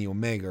Kenny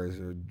Omega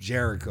or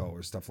Jericho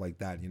or stuff like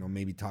that.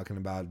 Maybe talking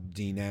about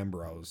Dean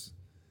Ambrose.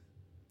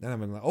 Then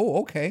I'm like, oh,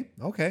 okay,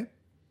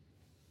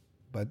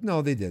 but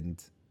no, they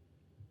didn't.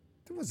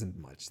 There wasn't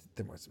much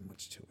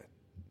to it.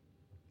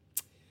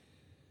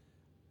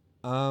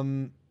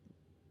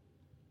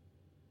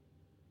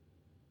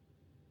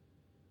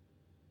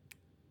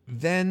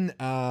 Then,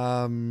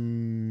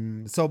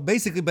 so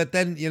basically, but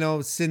then,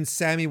 since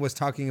Sammy was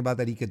talking about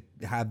that he could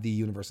have the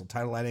Universal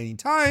title at any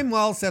time,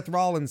 well, Seth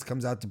Rollins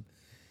comes out to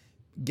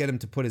get him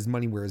to put his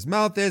money where his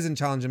mouth is and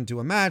challenge him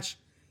to a match.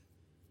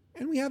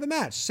 And we have a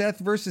match, Seth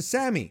versus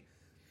Sammy,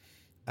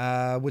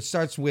 which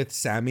starts with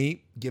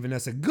Sammy giving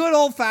us a good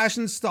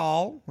old-fashioned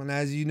stall. And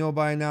as you know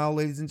by now,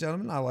 ladies and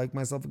gentlemen, I like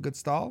myself a good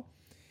stall.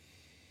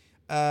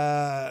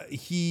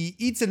 He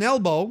eats an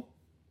elbow,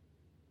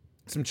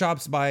 some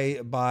chops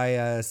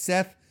by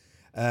Seth.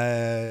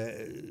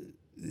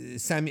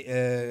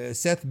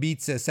 Seth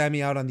beats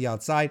Sammy out on the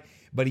outside,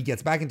 but he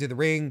gets back into the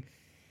ring.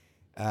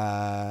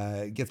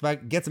 Gets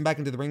him back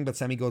into the ring, but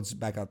Sammy goes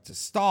back out to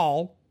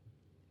stall.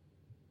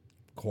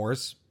 Of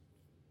course.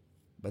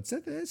 But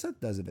Seth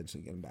does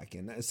eventually get him back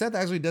in. Seth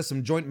actually does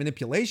some joint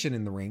manipulation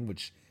in the ring,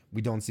 which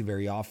we don't see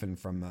very often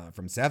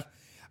from Seth.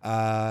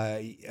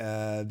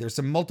 There's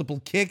some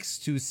multiple kicks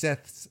to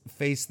Seth's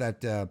face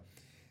that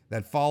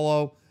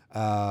follow.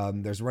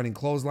 There's running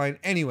clothesline.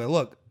 Anyway,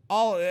 look,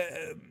 all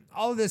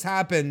of this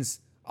happens.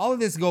 All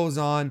of this goes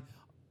on.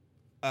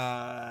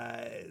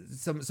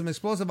 Some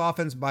explosive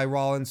offense by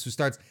Rollins, who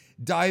starts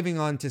diving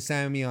onto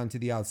Sammy onto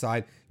the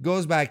outside,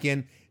 goes back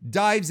in,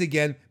 dives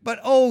again, but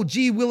oh,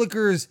 gee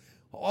willikers,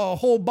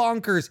 whole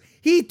bonkers.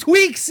 He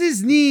tweaks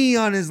his knee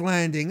on his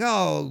landing.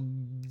 Oh,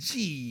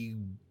 gee,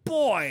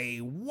 boy,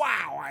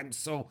 wow, I'm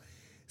so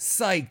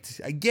psyched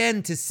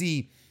again to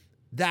see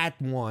that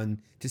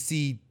one, to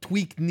see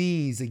tweaked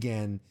knees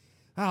again.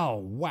 Oh,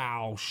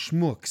 wow,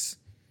 schmucks.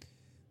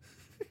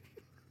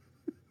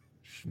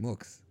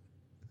 Schmucks.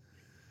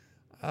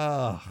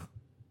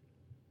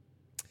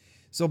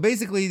 So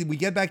basically, we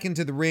get back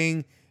into the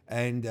ring,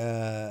 and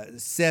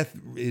Seth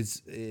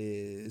is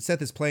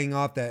playing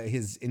off that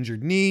his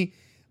injured knee,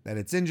 that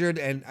it's injured,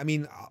 and I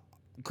mean,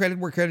 credit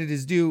where credit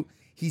is due.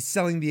 He's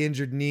selling the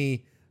injured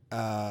knee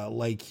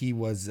like he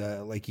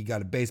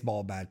got a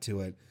baseball bat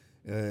to it.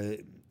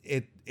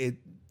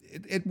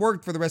 It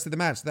worked for the rest of the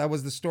match. That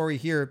was the story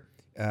here.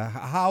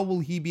 How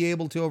will he be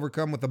able to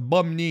overcome with a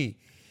bum knee?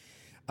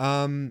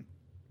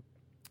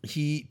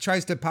 He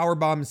tries to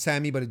powerbomb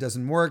Sammy, but it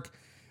doesn't work.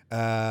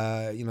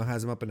 Has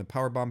him up in a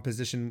powerbomb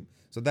position,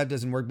 so that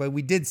doesn't work. But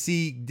we did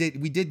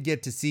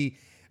get to see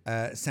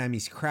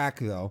Sammy's crack,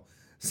 though.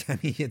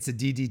 Sammy hits a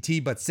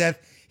DDT, but Seth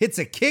hits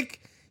a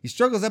kick. He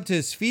struggles up to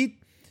his feet,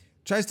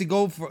 he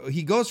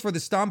goes for the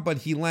stomp, but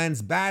he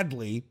lands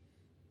badly.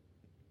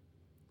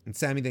 And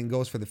Sammy then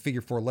goes for the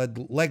figure 4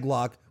 leg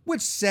lock,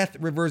 which Seth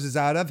reverses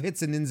out of,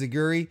 hits an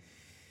enziguri,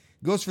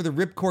 goes for the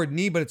ripcord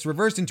knee, but it's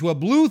reversed into a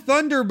blue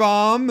thunder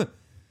bomb.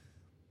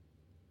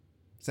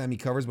 Sammy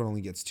covers, but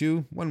only gets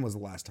 2. When was the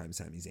last time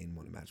Sami Zayn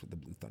won a match with the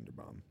blue thunder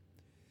bomb?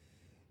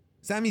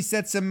 Sammy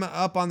sets him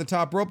up on the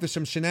top rope. There's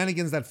some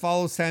shenanigans that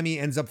follow. Sammy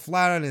ends up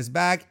flat on his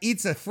back,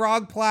 eats a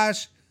frog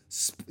splash,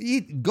 is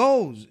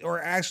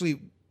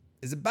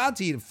about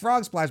to eat a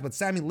frog splash, but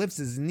Sammy lifts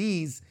his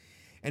knees,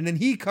 and then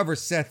he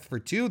covers Seth for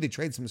 2. They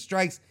trade some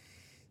strikes.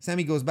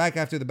 Sammy goes back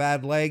after the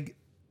bad leg.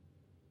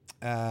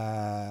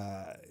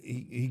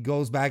 He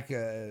goes back.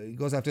 He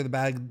goes after the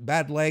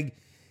bad leg,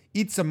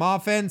 eats some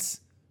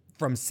offense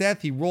from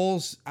Seth. He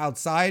rolls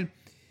outside,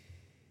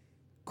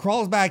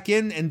 crawls back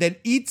in, and then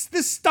eats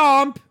the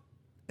stomp,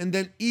 and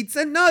then eats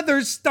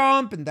another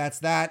stomp, and that's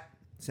that.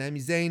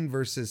 Sami Zayn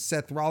versus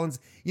Seth Rollins.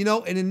 You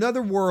know, in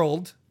another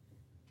world,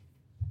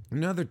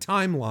 another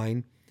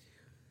timeline,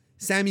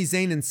 Sami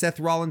Zayn and Seth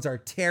Rollins are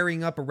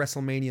tearing up a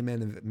WrestleMania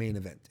main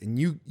event, and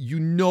you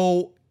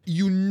know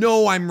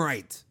I'm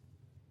right.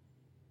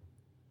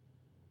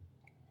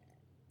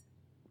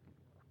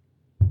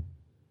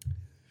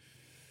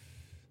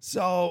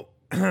 So,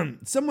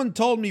 someone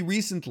told me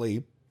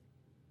recently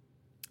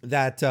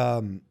that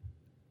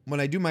when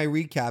I do my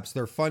recaps,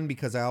 they're fun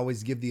because I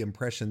always give the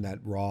impression that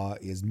Raw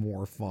is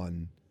more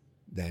fun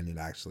than it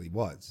actually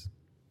was.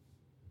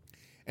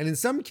 And in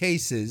some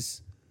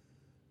cases,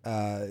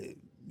 I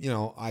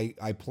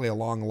play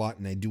along a lot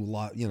and I do a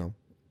lot,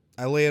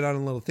 I lay it on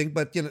a little thick,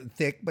 but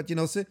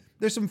so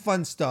there's some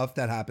fun stuff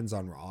that happens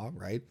on Raw,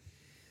 right?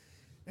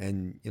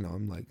 And,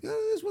 I'm like,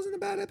 oh, this wasn't a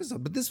bad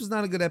episode, but this was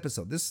not a good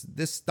episode. This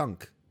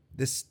stunk.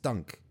 This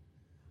stunk.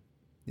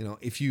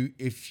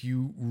 If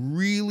you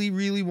really,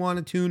 really want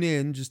to tune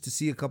in just to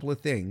see a couple of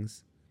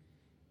things,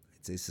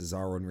 I'd say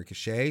Cesaro and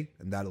Ricochet,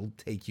 and that'll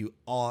take you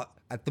all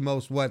at the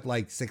most,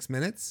 6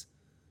 minutes?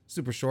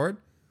 Super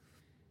short.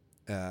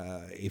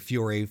 If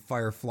you're a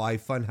Firefly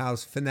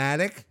Funhouse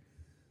fanatic,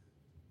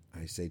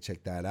 I say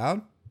check that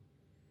out.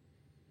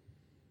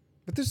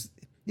 But there's,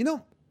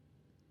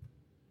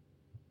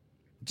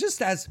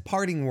 just as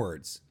parting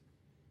words,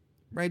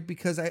 right?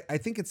 Because I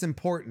think it's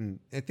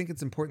important. I think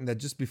it's important that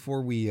just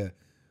before we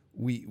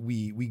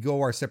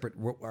go our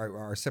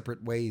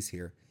separate ways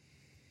here,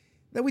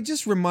 that we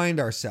just remind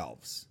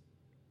ourselves,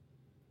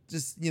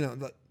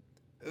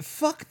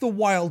 fuck the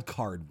wild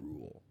card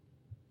rule,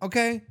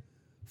 okay?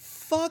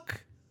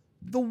 Fuck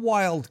the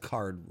wild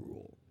card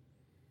rule,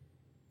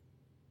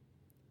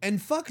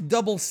 and fuck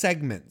double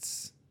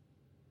segments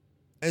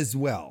as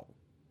well.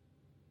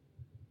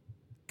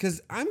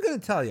 Because I'm gonna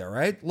tell you,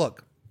 right?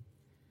 Look,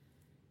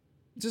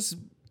 just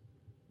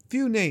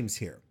few names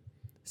here.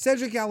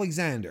 Cedric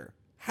Alexander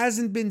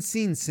hasn't been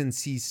seen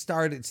since he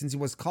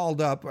was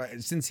called up,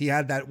 since he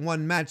had that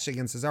one match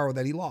against Cesaro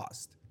that he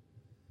lost.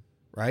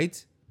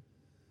 Right?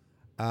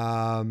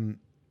 Then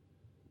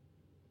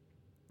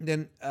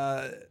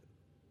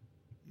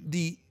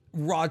the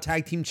Raw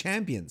Tag Team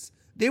Champions,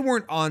 they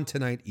weren't on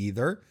tonight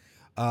either.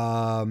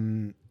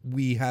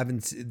 We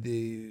haven't,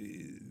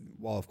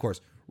 of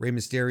course, Rey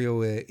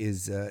Mysterio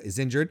is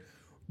injured.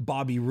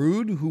 Bobby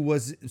Roode, who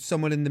was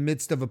someone in the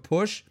midst of a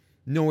push,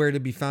 nowhere to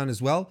be found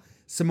as well.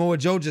 Samoa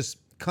Joe just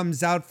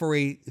comes out for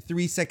a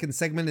 3-second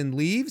segment and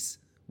leaves.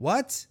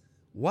 What?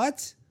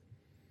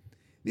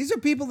 These are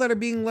people that are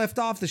being left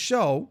off the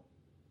show,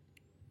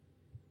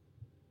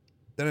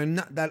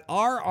 that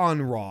are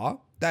on Raw,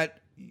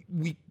 that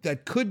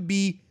could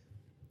be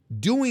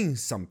doing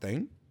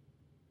something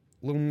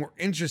a little more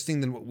interesting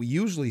than what we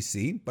usually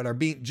see, but are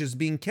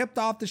being kept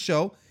off the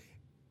show,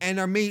 and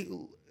are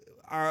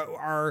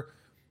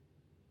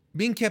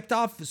being kept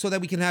off so that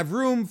we can have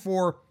room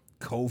for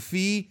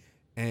Kofi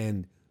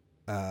and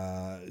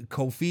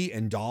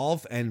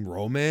Dolph and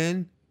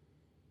Roman.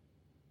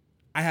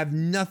 I have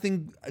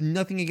nothing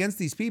against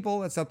these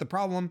people. That's not the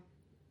problem.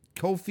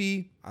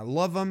 Kofi, I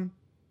love him.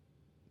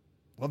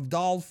 Love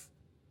Dolph.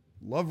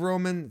 Love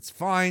Roman. It's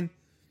fine.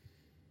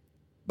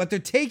 But they're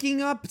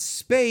taking up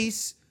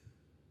space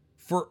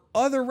for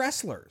other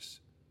wrestlers.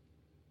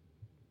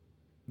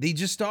 They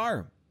just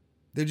are.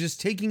 They're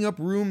just taking up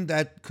room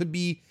that could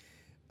be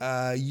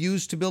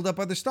used to build up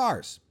other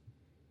stars.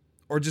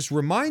 Or just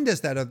remind us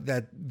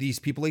that these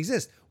people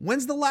exist.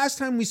 When's the last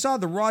time we saw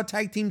the Raw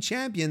Tag Team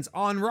Champions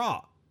on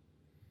Raw?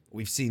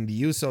 We've seen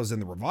the Usos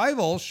in the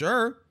Revival,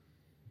 sure.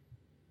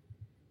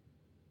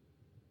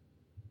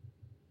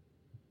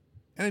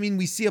 And I mean,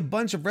 we see a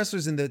bunch of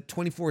wrestlers in the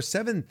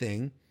 24/7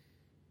 thing.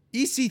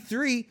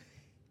 EC3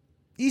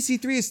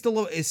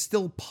 is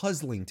still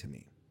puzzling to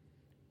me.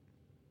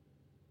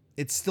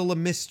 It's still a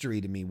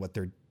mystery to me what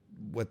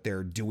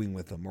they're doing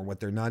with them or what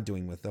they're not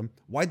doing with them.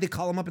 Why'd they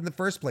call him up in the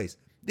first place?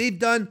 They've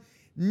done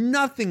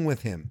nothing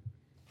with him.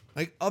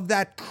 Like, of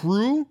that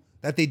crew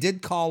that they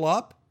did call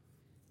up,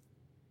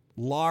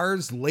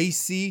 Lars,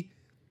 Lacey,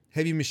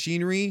 Heavy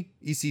Machinery,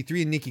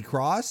 EC3, and Nikki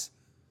Cross,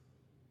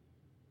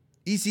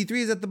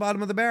 EC3 is at the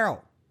bottom of the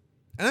barrel.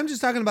 And I'm just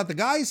talking about the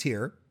guys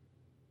here,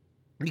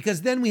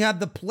 because then we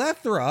have the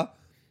plethora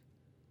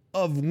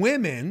of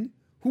women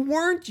who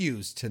weren't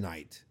used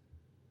tonight.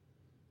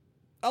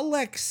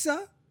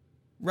 Alexa,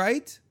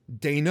 right?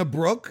 Dana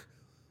Brooke.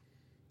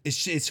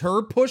 Is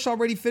her push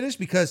already finished?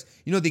 Because,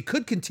 they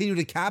could continue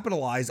to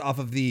capitalize off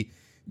of the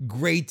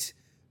great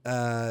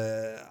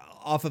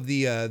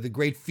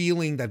great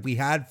feeling that we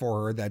had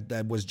for her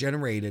that was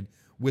generated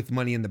with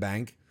Money in the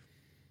Bank.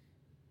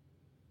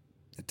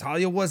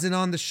 Natalya wasn't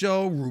on the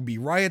show. Ruby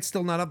Riot's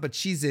still not up, but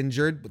she's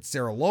injured. But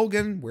Sarah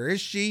Logan, where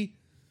is she?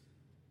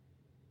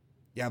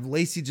 You have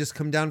Lacey just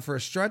come down for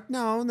a strut?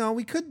 No,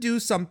 we could do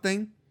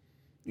something.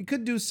 We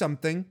could do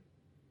something.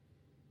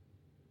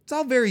 It's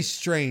all very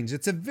strange.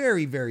 It's a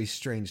very, very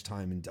strange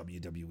time in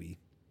WWE.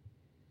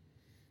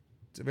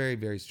 It's a very,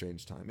 very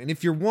strange time. And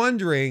if you're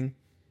wondering,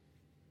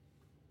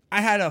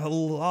 I had a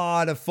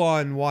lot of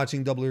fun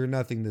watching Double or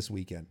Nothing this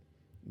weekend.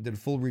 Did a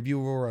full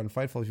review over on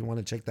Fightful if you want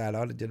to check that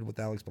out. I did it with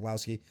Alex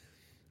Pulowski.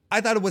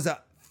 I thought it was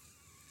a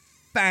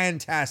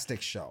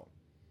fantastic show.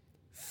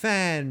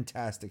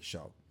 Fantastic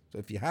show. So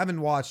if you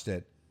haven't watched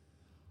it,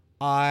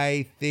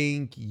 I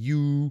think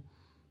you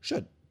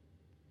should.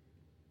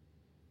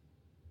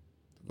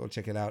 Go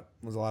check it out.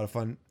 It was a lot of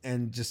fun.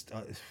 And just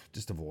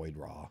avoid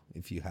Raw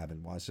if you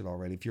haven't watched it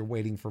already. If you're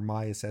waiting for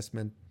my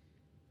assessment.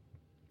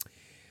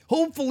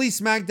 Hopefully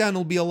SmackDown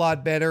will be a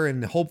lot better,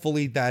 and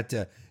hopefully that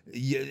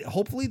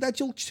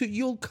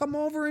you'll come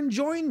over and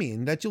join me,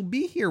 and that you'll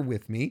be here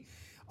with me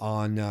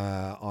on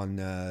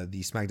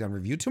the SmackDown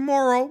review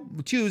tomorrow,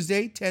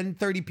 Tuesday,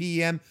 10:30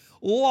 p.m.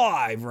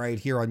 live right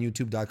here on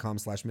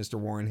youtube.com/Mr.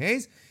 Warren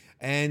Hayes.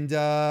 And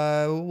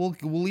we'll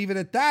leave it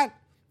at that.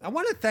 I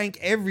want to thank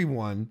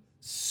everyone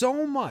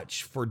so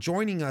much for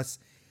joining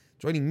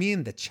me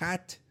in the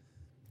chat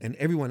and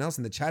everyone else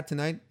in the chat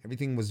tonight.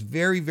 Everything was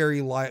very,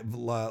 very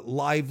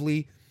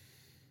lively.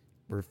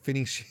 We're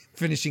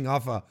finishing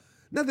off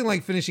nothing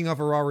like finishing off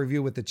a Raw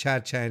review with the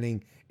chat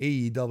chanting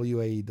AEW,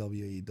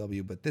 AEW,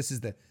 AEW. But this is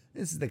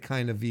the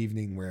kind of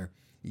evening where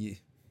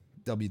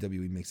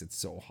WWE makes it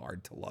so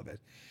hard to love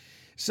it.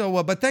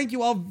 So, but thank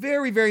you all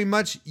very, very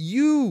much.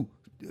 You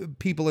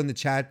people in the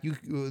chat,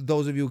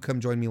 those of you who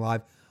come join me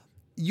live,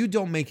 you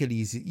don't make it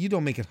easy. You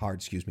don't make it hard,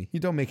 excuse me. You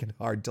don't make it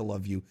hard to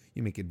love you.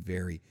 You make it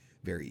very,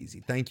 very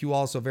easy. Thank you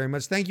all so very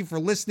much. Thank you for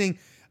listening,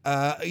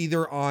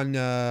 either on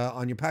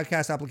your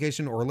podcast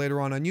application or later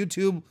on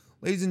YouTube.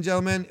 Ladies and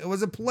gentlemen, it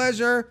was a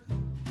pleasure,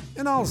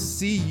 and I'll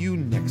see you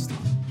next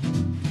time.